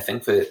question, I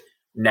think that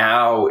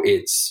now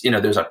it's,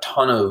 there's a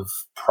ton of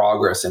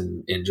progress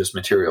in just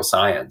material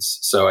science.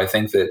 So I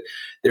think that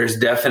there's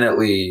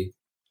definitely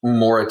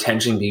more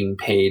attention being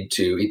paid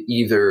to it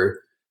either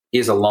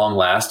is a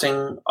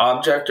long-lasting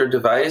object or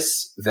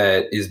device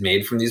that is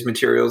made from these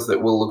materials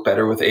that will look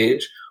better with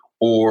age,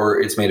 or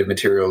it's made of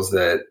materials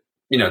that,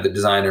 the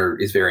designer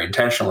is very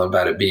intentional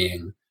about it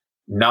being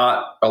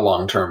not a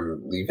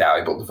long-termly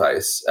valuable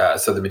device.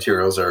 So the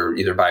materials are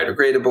either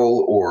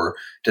biodegradable or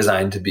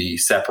designed to be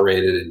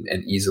separated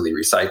and easily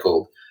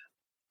recycled.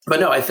 But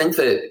no, I think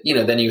that,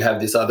 then you have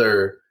this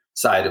other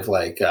side of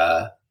like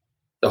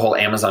the whole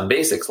Amazon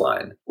Basics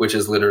line, which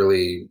is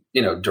literally,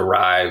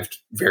 derived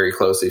very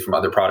closely from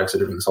other products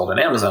that are being sold on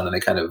Amazon, and they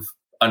kind of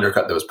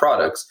undercut those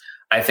products.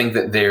 I think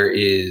that there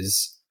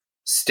is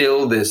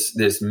still this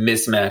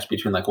mismatch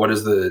between like, what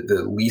is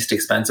the least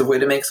expensive way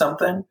to make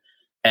something?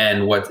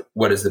 and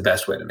what is the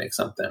best way to make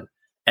something.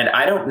 And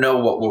I don't know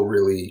what will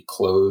really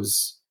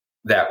close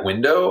that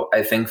window.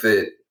 I think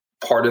that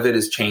part of it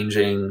is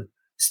changing,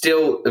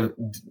 still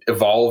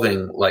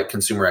evolving, like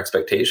consumer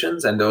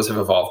expectations, and those have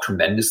evolved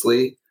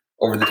tremendously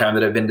over the time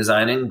that I've been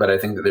designing, but I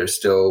think that there's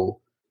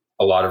still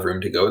a lot of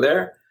room to go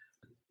there.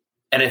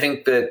 And I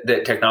think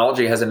that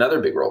technology has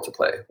another big role to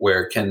play,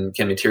 where can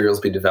materials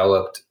be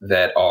developed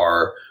that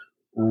are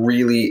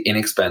really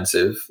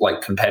inexpensive,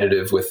 like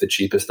competitive with the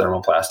cheapest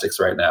thermoplastics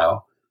right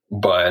now,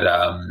 but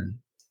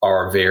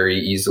are very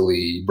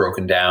easily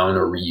broken down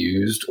or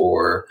reused,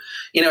 or,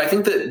 I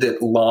think that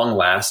long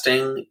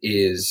lasting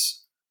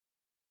is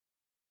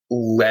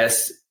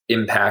less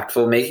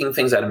impactful. Making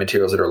things out of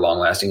materials that are long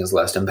lasting is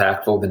less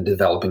impactful than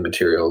developing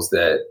materials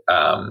that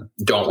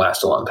don't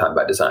last a long time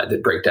by design,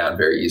 that break down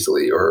very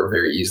easily or are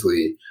very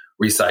easily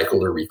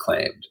recycled or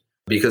reclaimed.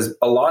 Because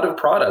a lot of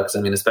products,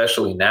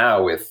 especially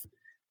now with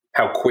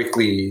how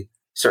quickly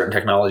certain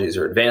technologies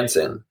are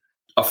advancing,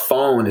 a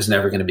phone is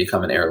never going to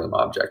become an heirloom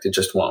object. It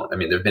just won't.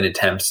 There have been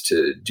attempts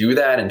to do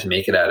that and to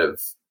make it out of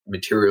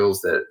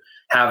materials that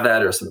have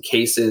that, or some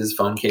cases,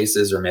 phone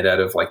cases are made out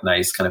of like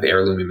nice kind of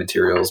heirloomy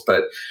materials.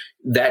 But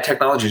that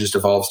technology just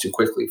evolves too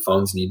quickly.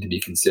 Phones need to be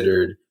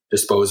considered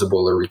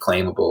disposable or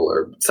reclaimable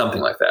or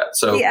something like that.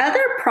 So the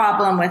other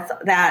problem with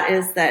that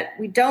is that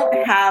we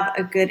don't have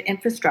a good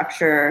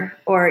infrastructure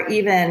or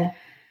even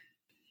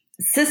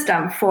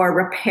system for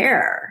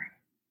repair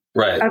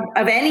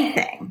of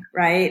anything,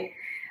 right?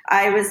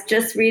 I was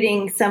just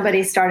reading,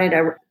 somebody started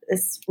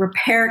this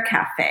repair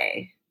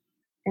cafe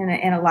in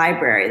a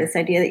library, this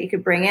idea that you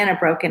could bring in a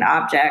broken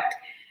object.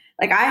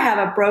 Like I have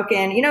a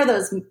broken,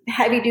 those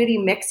heavy duty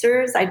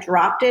mixers, I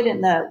dropped it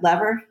in the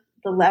lever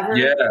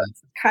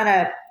kind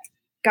of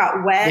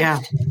got wedged. Yeah.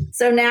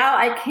 So now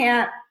I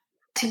can't,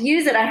 to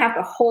use it, I have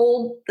to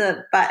hold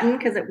the button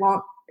because it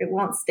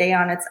won't stay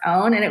on its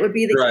own. And it would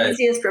be the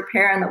easiest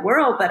repair in the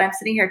world. But I'm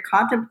sitting here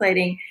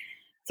contemplating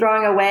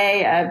throwing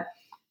away a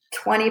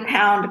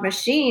 20-pound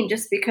machine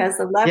just because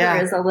the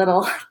lever is a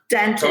little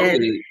dented.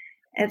 Totally.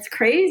 It's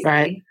crazy.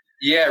 Right.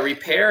 Yeah,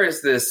 repair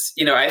is this,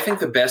 I think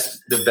the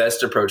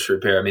best approach to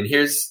repair.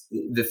 Here's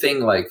the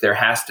thing, like there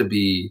has to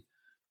be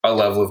a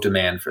level of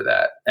demand for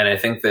that. And I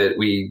think that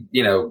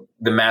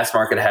the mass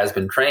market has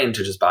been trained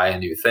to just buy a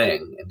new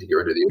thing and to get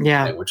rid of the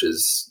old thing, which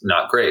is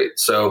not great.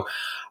 So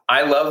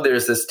I love,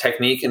 there's this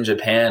technique in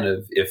Japan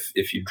of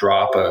if you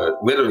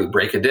literally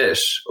break a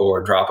dish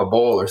or drop a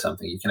bowl or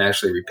something, you can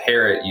actually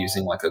repair it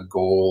using like a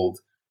gold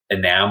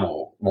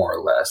enamel, more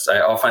or less.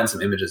 I'll find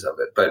some images of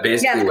it, but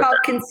basically, it's called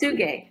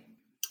kintsugi.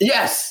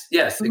 Yes,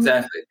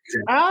 exactly.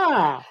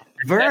 Ah,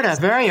 Verda,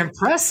 very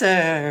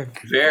impressive.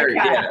 Very,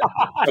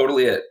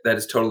 totally it. That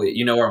is totally it.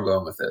 You know where I'm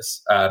going with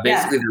this.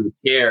 Basically, the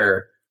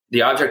repair,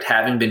 the object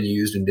having been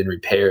used and been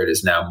repaired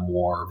is now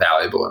more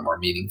valuable and more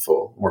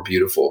meaningful, more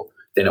beautiful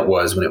than it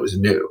was when it was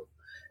new.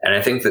 And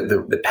I think that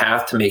the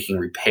path to making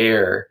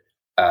repair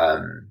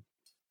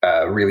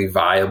a really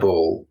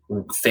viable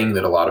thing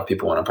that a lot of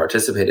people want to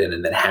participate in,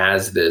 and that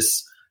has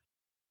this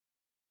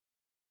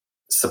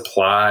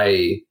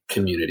supply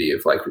community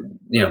of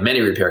many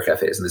repair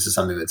cafes, and this is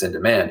something that's in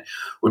demand,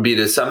 would be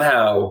to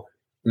somehow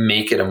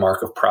make it a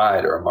mark of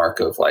pride or a mark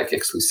of like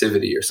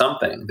exclusivity or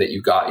something that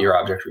you got your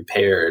object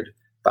repaired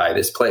by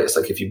this place.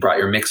 Like if you brought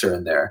your mixer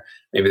in there,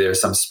 maybe there's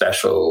some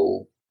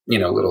special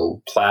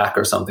little plaque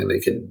or something they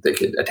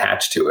could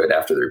attach to it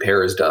after the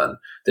repair is done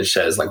that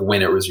says like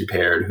when it was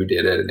repaired, who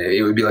did it. And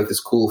it would be like this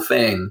cool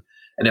thing.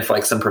 And if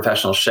like some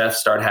professional chefs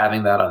start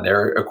having that on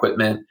their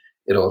equipment,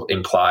 it'll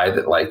imply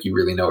that like you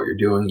really know what you're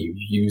doing. You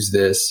use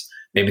this.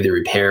 Maybe the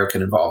repair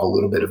can involve a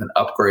little bit of an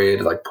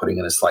upgrade, like putting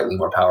in a slightly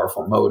more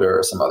powerful motor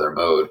or some other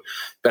mode.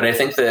 But I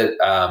think that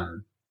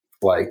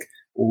like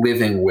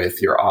living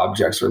with your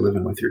objects or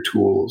living with your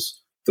tools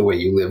the way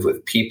you live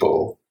with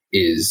people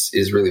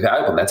is really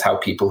valuable. And that's how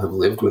people have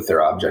lived with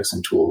their objects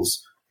and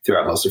tools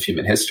throughout most of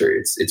human history.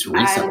 It's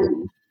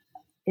recently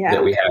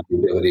that we have the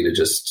ability to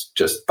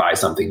just buy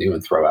something new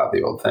and throw out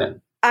the old thing.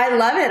 I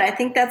love it. I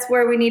think that's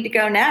where we need to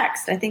go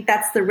next. I think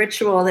that's the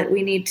ritual that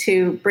we need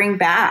to bring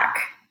back,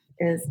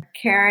 is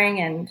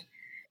caring and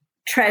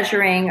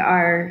treasuring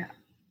our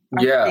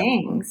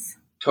things.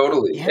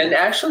 Totally. Yeah. And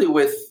actually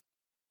with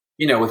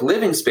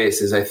living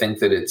spaces, I think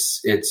that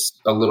it's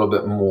a little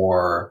bit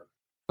more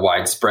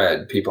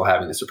widespread, people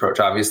having this approach.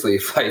 Obviously,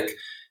 if like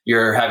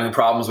you're having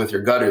problems with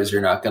your gutters,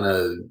 you're not going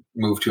to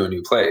move to a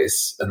new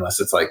place unless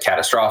it's like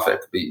catastrophic.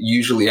 But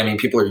usually,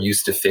 people are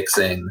used to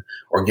fixing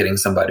or getting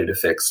somebody to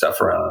fix stuff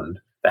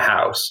around the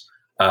house.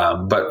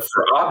 But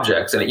for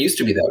objects, and it used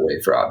to be that way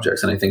for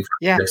objects, and I think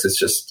for objects, it's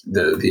just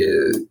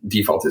the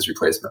default is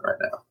replacement right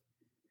now.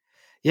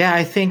 Yeah,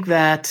 I think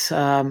that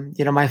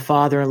my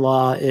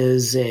father-in-law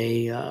is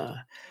a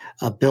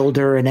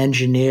builder, an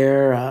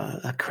engineer,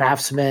 a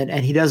craftsman,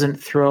 and he doesn't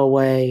throw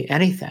away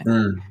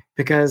anything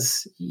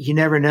because he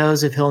never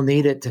knows if he'll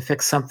need it to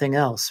fix something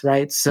else,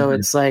 right? So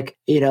it's like,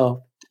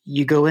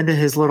 you go into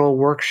his little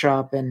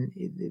workshop and,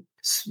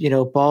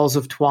 balls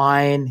of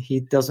twine,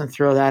 he doesn't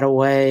throw that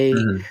away.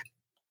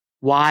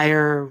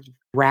 Wire,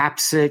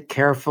 wraps it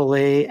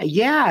carefully.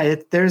 Yeah,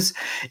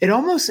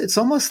 it's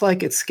almost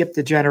like it skipped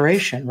a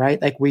generation,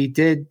 right? Like we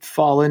did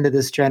fall into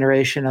this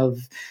generation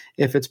of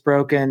if it's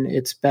broken,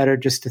 it's better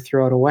just to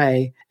throw it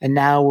away. And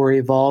now we're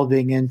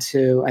evolving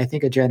into, I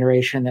think, a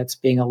generation that's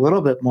being a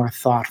little bit more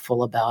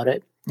thoughtful about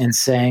it and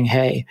saying,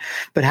 hey,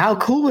 but how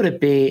cool would it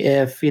be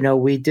if,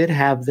 we did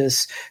have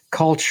this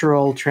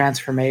cultural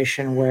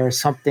transformation where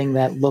something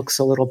that looks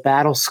a little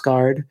battle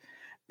scarred,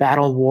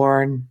 battle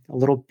worn, a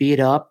little beat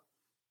up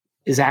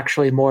is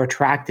actually more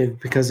attractive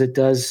because it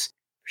does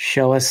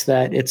show us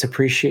that it's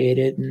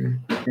appreciated. And,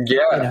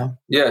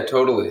 Yeah,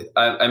 totally.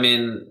 I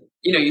mean,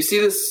 you see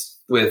this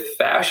with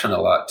fashion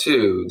a lot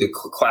too. The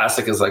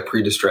classic is like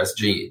pre-distressed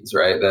jeans,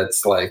 right?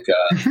 That's like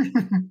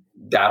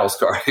battle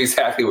scar,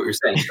 exactly what you're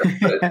saying.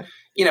 But,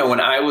 when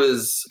I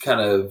was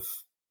kind of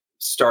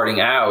starting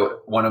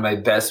out, one of my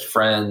best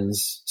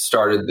friends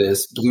started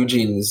this blue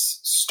jeans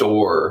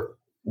store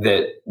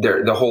that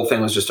the whole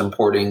thing was just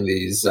importing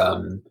these,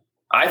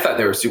 I thought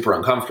they were super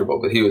uncomfortable,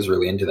 but he was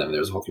really into them. There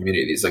was a whole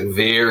community of these like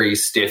very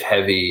stiff,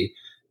 heavy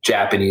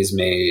Japanese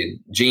made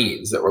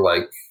jeans that were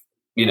like,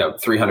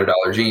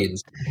 $300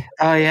 jeans.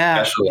 Oh yeah.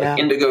 Special like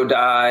indigo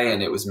dye.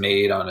 And it was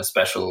made on a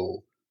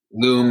special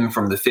loom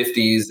from the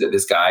 50s that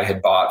this guy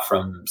had bought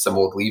from some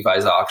old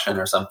Levi's auction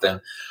or something.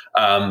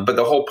 But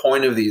the whole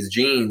point of these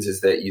jeans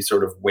is that you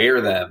sort of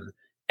wear them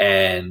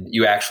and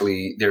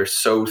they're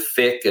so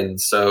thick and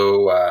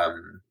so,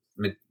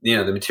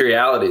 the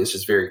materiality is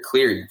just very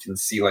clear. You can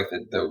see like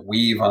the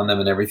weave on them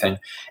and everything.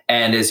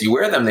 And as you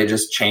wear them, they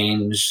just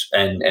change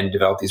and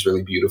develop these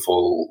really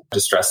beautiful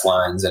distress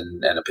lines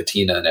and a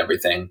patina and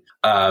everything.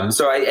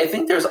 So I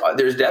think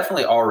there's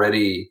definitely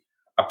already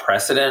a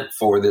precedent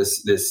for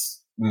this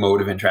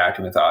mode of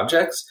interacting with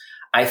objects.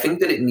 I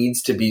think that it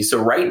needs to be,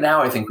 so right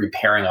now I think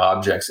repairing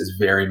objects is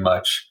very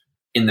much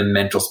in the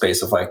mental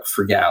space of like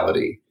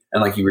frugality.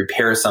 And like you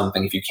repair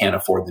something if you can't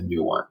afford the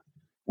new one,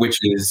 which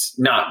is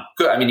not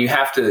good. I mean, it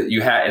has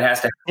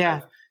to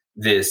have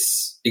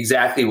this,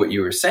 exactly what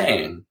you were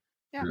saying,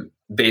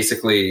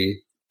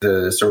 basically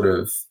the sort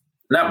of,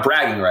 not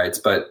bragging rights,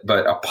 but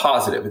a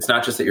positive. It's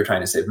not just that you're trying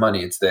to save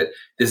money. It's that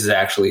this is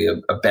actually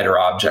a better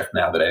object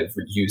now that I've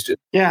used it.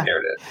 Yeah.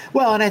 Repaired it.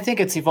 Well, and I think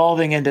it's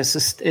evolving into,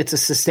 it's a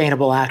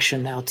sustainable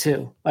action now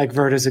too. Like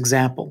Verda's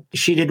example.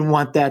 She didn't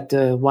want that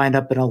to wind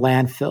up in a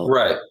landfill.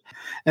 Right.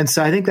 And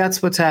so I think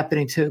that's what's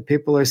happening too.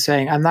 People are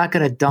saying, I'm not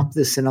going to dump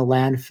this in a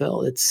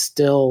landfill. It's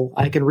still,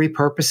 I can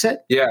repurpose it.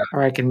 Yeah.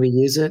 Or I can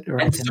reuse it, or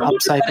and I can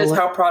upcycle that is it.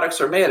 how products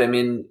are made. I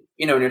mean,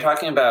 when you're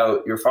talking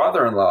about your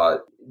father-in-law,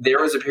 there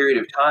was a period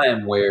of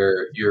time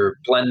where your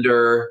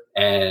blender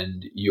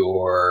and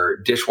your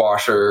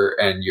dishwasher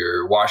and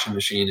your washing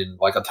machine and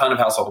like a ton of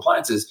household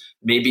appliances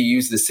maybe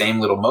use the same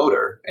little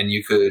motor, and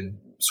you could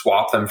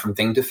swap them from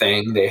thing to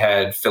thing. They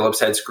had Phillips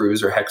head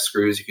screws or hex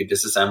screws. You could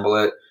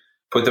disassemble it,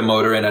 put the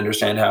motor in,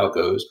 understand how it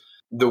goes.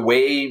 The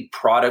way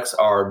products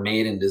are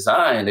made and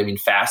designed, I mean,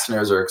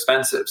 fasteners are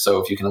expensive.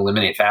 So if you can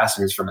eliminate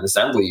fasteners from an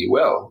assembly, you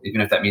will, even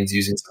if that means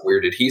using some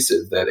weird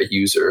adhesive that a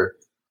user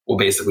will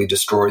basically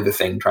destroy the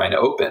thing trying to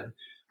open.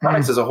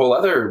 Products is a whole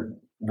other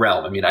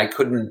realm. I mean, I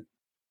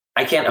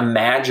can't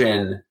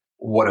imagine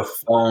what a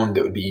phone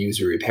that would be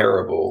user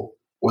repairable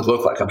would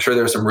look like. I'm sure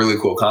there are some really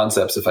cool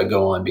concepts if I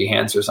go on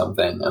Behance or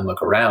something and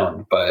look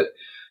around. But,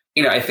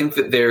 I think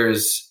that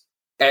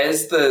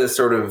as the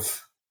sort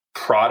of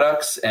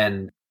products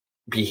and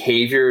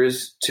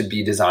behaviors to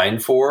be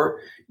designed for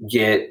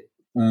get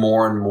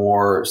more and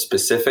more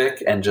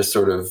specific and just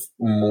sort of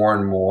more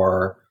and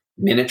more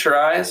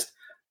miniaturized,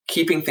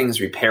 keeping things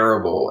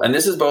repairable. And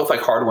this is both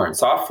like hardware and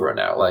software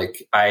now.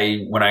 Like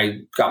when I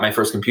got my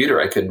first computer,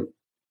 I could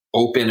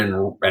open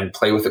and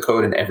play with the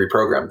code in every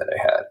program that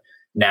I had.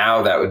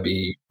 Now that would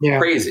be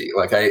crazy.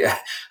 Like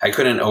I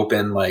couldn't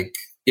open like,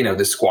 the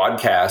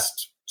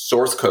Squadcast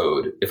source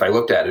code. If I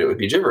looked at it, it would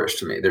be gibberish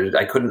to me.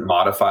 I couldn't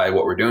modify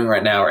what we're doing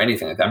right now or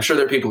anything like that. I'm sure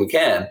there are people who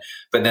can,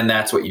 but then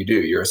that's what you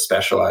do. You're a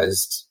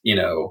specialized,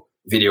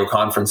 video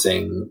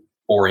conferencing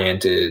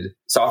oriented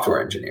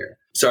software engineer.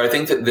 So I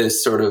think that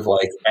this sort of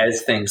like,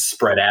 as things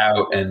spread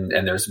out and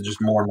there's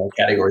just more and more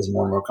categories and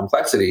more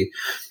complexity,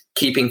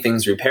 keeping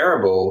things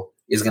repairable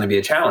is going to be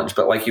a challenge.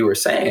 But like you were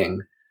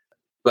saying,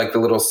 like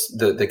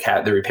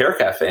the repair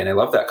cafe, and I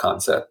love that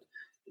concept,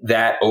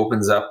 that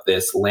opens up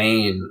this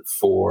lane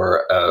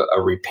for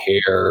a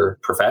repair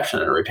profession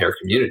and a repair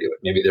community. Like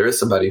maybe there is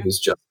somebody who's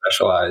just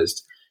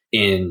specialized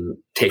in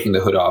taking the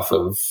hood off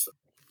of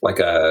like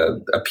a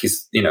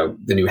piece, the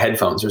new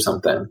headphones or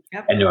something,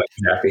 and know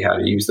exactly how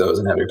to use those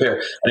and how to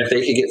repair. And if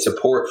they could get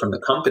support from the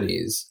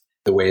companies,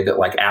 the way that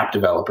like app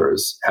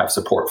developers have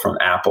support from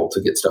Apple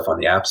to get stuff on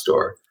the App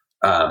Store,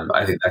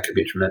 I think that could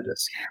be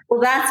tremendous.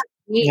 Well, that's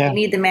you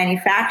need the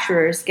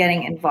manufacturers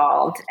getting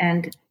involved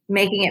and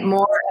making it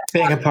more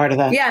being a part of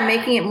that. Yeah,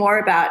 making it more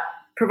about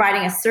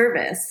providing a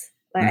service.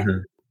 Like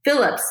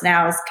Philips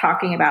now is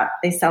talking about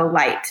they sell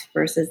light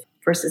versus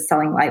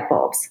selling light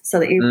bulbs, so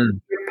that you're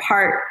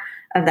part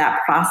of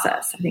that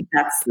process. I think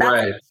that's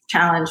Right. a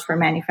challenge for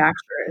manufacturers.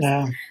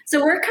 Yeah.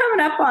 So we're coming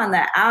up on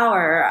the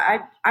hour.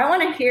 I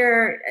want to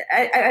hear,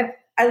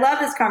 I love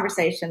this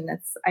conversation.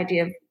 This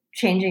idea of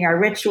changing our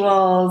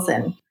rituals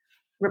and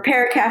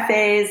repair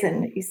cafes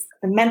and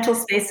the mental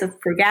space of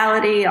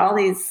frugality, all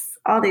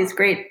these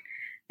great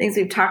things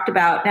we've talked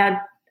about.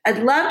 Now,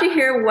 I'd love to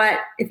hear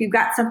if you've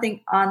got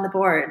something on the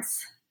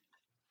boards.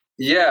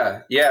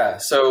 Yeah.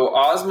 So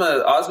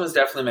Ozma is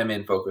definitely my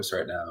main focus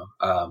right now.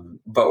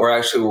 But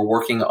we're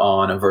working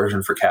on a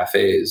version for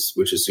cafes,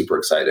 which is super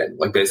exciting.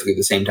 Like basically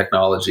the same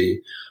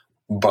technology,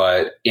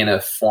 but in a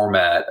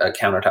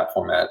countertop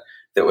format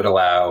that would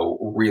allow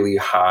really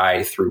high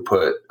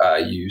throughput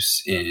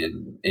use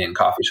in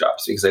coffee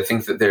shops. Because I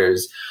think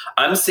that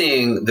I'm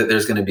seeing that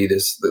there's going to be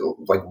this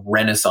like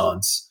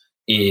renaissance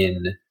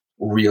in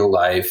real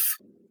life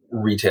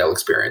retail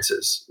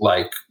experiences,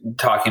 like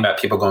talking about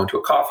people going to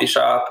a coffee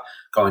shop,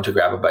 going to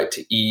grab a bite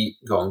to eat,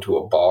 going to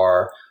a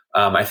bar.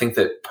 I think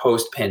that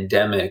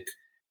post-pandemic,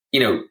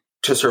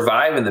 to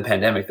survive in the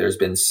pandemic, there's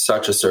been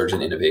such a surge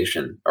in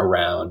innovation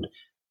around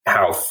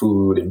how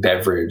food and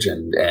beverage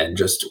and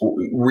just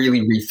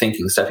really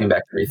stepping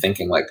back and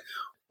rethinking, like,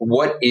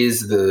 what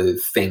is the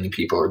thing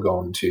people are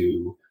going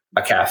to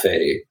a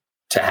cafe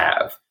to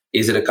have?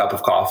 Is it a cup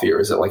of coffee, or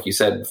is it, like you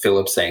said,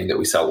 Philip's saying that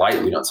we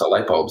don't sell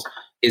light bulbs?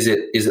 Is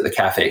it the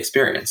cafe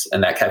experience?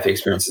 And that cafe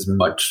experience is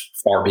much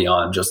far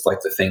beyond just like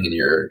the thing in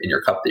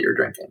your cup that you're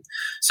drinking.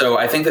 So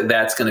I think that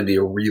that's going to be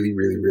a really,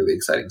 really, really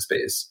exciting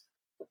space.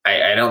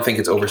 I don't think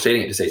it's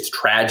overstating it to say it's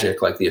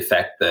tragic, like the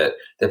effect that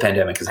the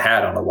pandemic has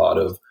had on a lot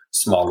of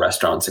small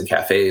restaurants and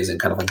cafes, and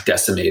kind of like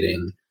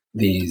decimating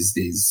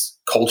these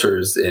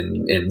cultures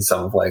in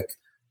some of like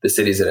the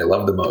cities that I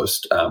love the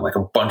most. Like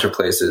a bunch of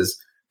places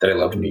that I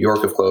loved in New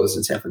York have closed,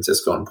 in San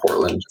Francisco and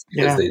Portland, just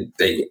because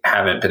they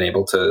haven't been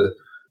able to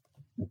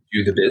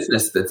do the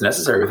business that's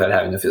necessary without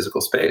having a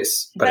physical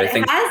space. But I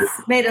think it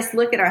has made us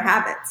look at our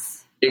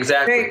habits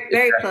very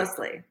very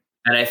closely.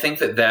 And I think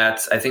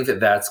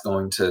that's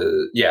going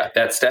to,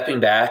 that stepping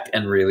back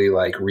and really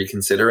like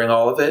reconsidering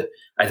all of it,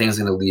 I think is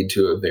going to lead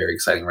to a very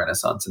exciting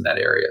renaissance in that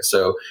area.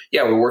 So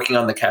we're working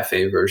on the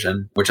cafe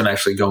version, which I'm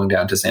actually going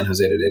down to San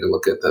Jose today to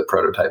look at the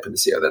prototype and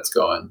to see how that's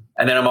going.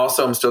 And then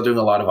I'm still doing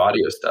a lot of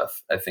audio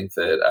stuff. I think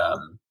that,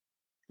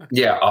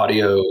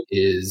 audio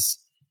is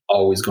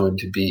always going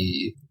to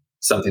be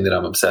something that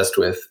I'm obsessed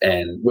with.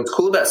 And what's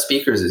cool about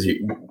speakers is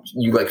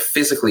you like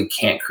physically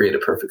can't create a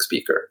perfect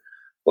speaker.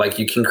 Like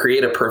you can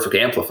create a perfect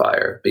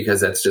amplifier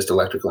because that's just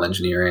electrical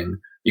engineering.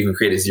 You can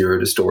create a zero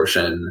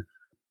distortion.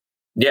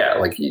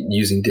 Like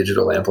using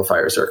digital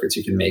amplifier circuits,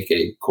 you can make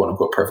a quote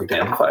unquote perfect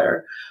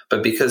amplifier.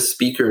 But because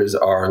speakers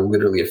are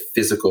literally a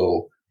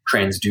physical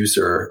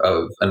transducer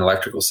of an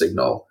electrical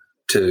signal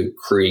to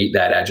create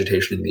that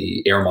agitation in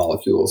the air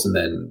molecules and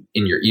then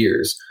in your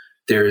ears,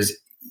 there's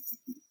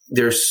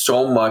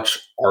so much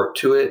art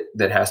to it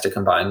that has to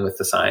combine with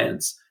the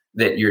science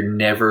that you're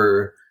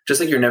never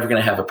going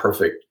to have a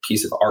perfect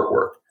piece of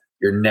artwork.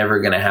 You're never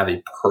going to have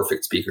a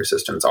perfect speaker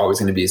system. It's always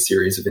going to be a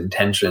series of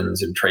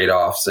intentions and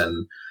trade-offs,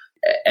 and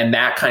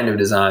that kind of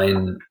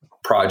design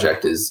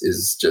project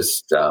is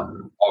just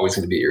always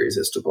going to be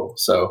irresistible.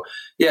 So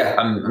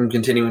I'm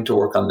continuing to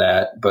work on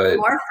that, but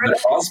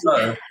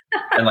Ozma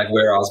and like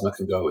where Ozma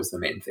can go is the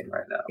main thing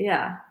right now.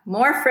 Yeah,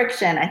 more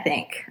friction. I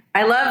think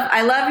I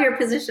love your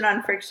position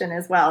on friction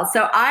as well.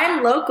 So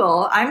I'm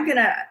local.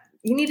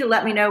 You need to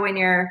let me know when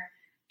your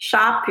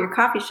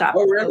coffee shop.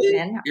 Oh, really?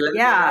 Open.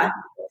 Yeah.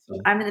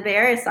 Awesome. I'm in the Bay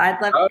Area, so I'd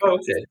love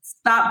to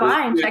stop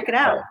by and check it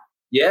out.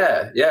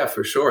 Yeah,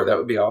 for sure. That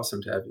would be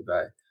awesome to have you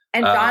by.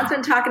 And John's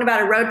been talking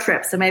about a road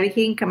trip, so maybe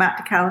he can come out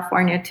to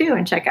California too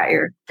and check out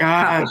your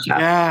coffee shop.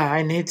 Yeah,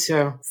 I need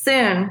to.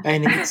 Soon. I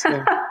need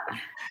to.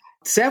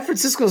 San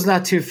Francisco's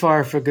not too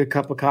far for a good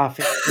cup of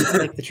coffee.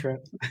 Make the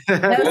trip.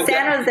 No,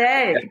 San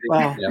Jose.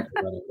 Wow.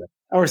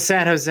 Or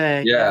San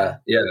Jose. Yeah.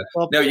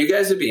 Well, no, you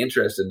guys would be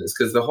interested in this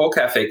because the whole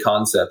cafe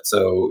concept,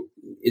 so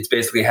it's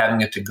basically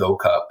having a to-go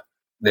cup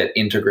that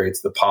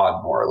integrates the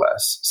pod more or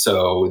less.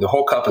 So the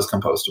whole cup is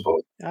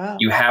compostable. Oh.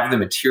 You have the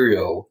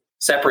material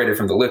separated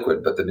from the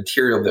liquid, but the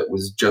material that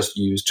was just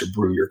used to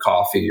brew your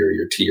coffee or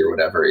your tea or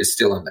whatever is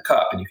still in the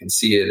cup, and you can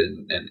see it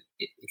and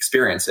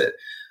experience it.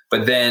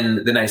 But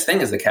then the nice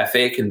thing is the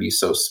cafe can be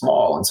so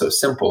small and so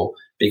simple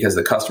because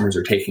the customers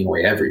are taking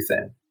away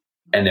everything.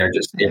 And they're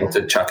just able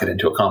to chuck it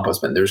into a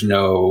compost bin. There's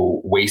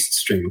no waste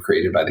stream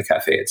created by the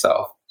cafe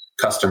itself.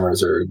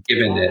 Customers are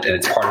given it, and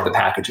it's part of the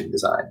packaging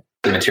design,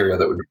 the material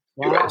that would be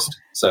waste.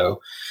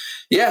 So,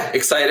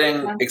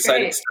 exciting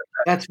stuff.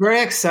 That's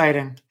very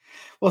exciting.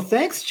 Well,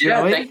 thanks,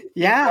 Joey. Thank you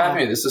for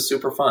having me. This is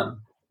super fun.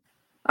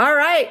 All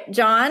right,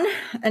 Jon,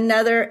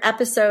 another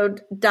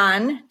episode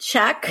done.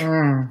 Check.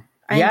 I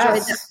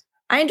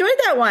enjoyed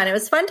that one. It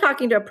was fun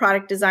talking to a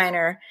product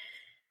designer.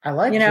 I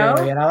like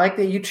Joey, and I like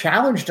that you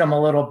challenged him a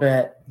little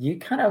bit. You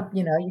kind of,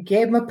 you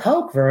gave him a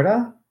poke,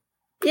 Verda.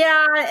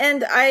 Yeah,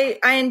 and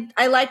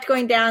I liked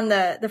going down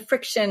the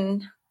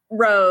friction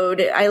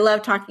road. I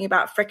love talking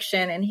about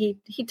friction, and he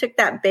took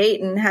that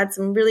bait and had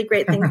some really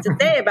great things to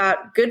say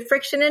about good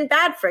friction and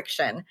bad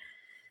friction.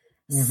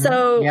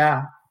 So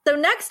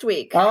next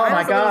week, I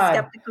was God.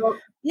 Skeptical.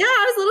 Yeah,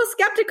 I was a little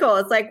skeptical.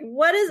 It's like,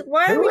 why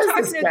are we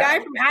talking to a guy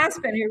from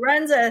Aspen who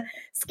runs a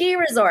ski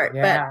resort?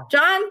 Yeah. But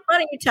John, why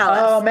don't you tell us?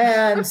 Oh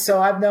man,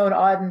 so I've known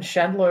Auden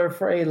Schindler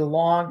for a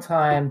long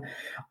time.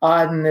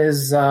 Auden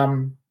is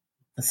the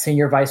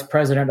senior vice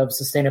president of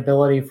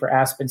sustainability for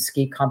Aspen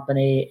Ski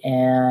Company,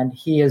 and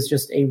he is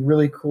just a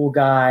really cool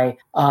guy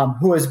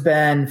who has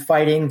been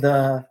fighting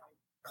the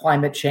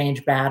climate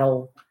change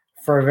battle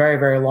for a very,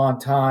 very long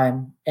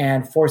time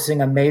and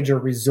forcing a major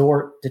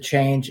resort to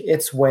change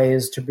its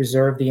ways to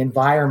preserve the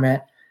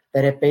environment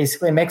that it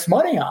basically makes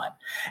money on.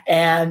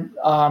 And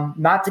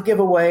not to give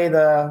away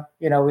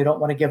we don't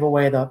want to give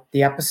away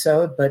the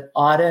episode, but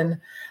Auden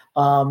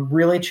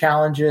really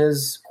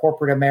challenges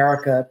corporate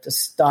America to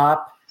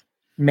stop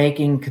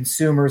making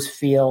consumers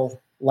feel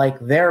like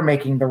they're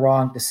making the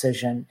wrong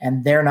decision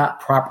and they're not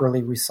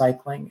properly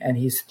recycling. And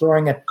he's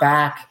throwing it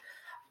back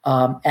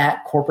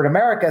at corporate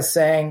America,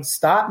 saying,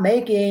 stop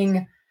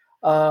making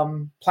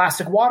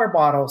plastic water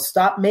bottles,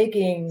 stop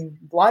making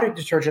laundry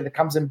detergent that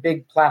comes in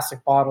big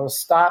plastic bottles,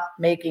 stop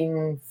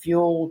making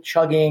fuel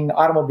chugging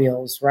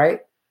automobiles,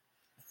 right?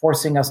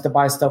 Forcing us to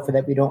buy stuff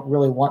that we don't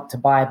really want to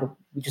buy, but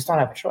we just don't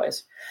have a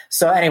choice.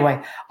 So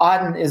anyway,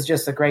 Auden is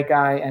just a great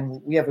guy, and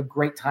we have a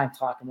great time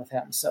talking with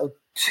him. So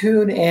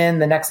tune in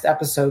the next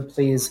episode,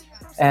 please,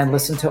 and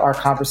listen to our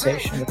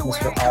conversation with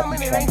Mr. Auden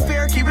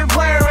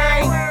Schindler.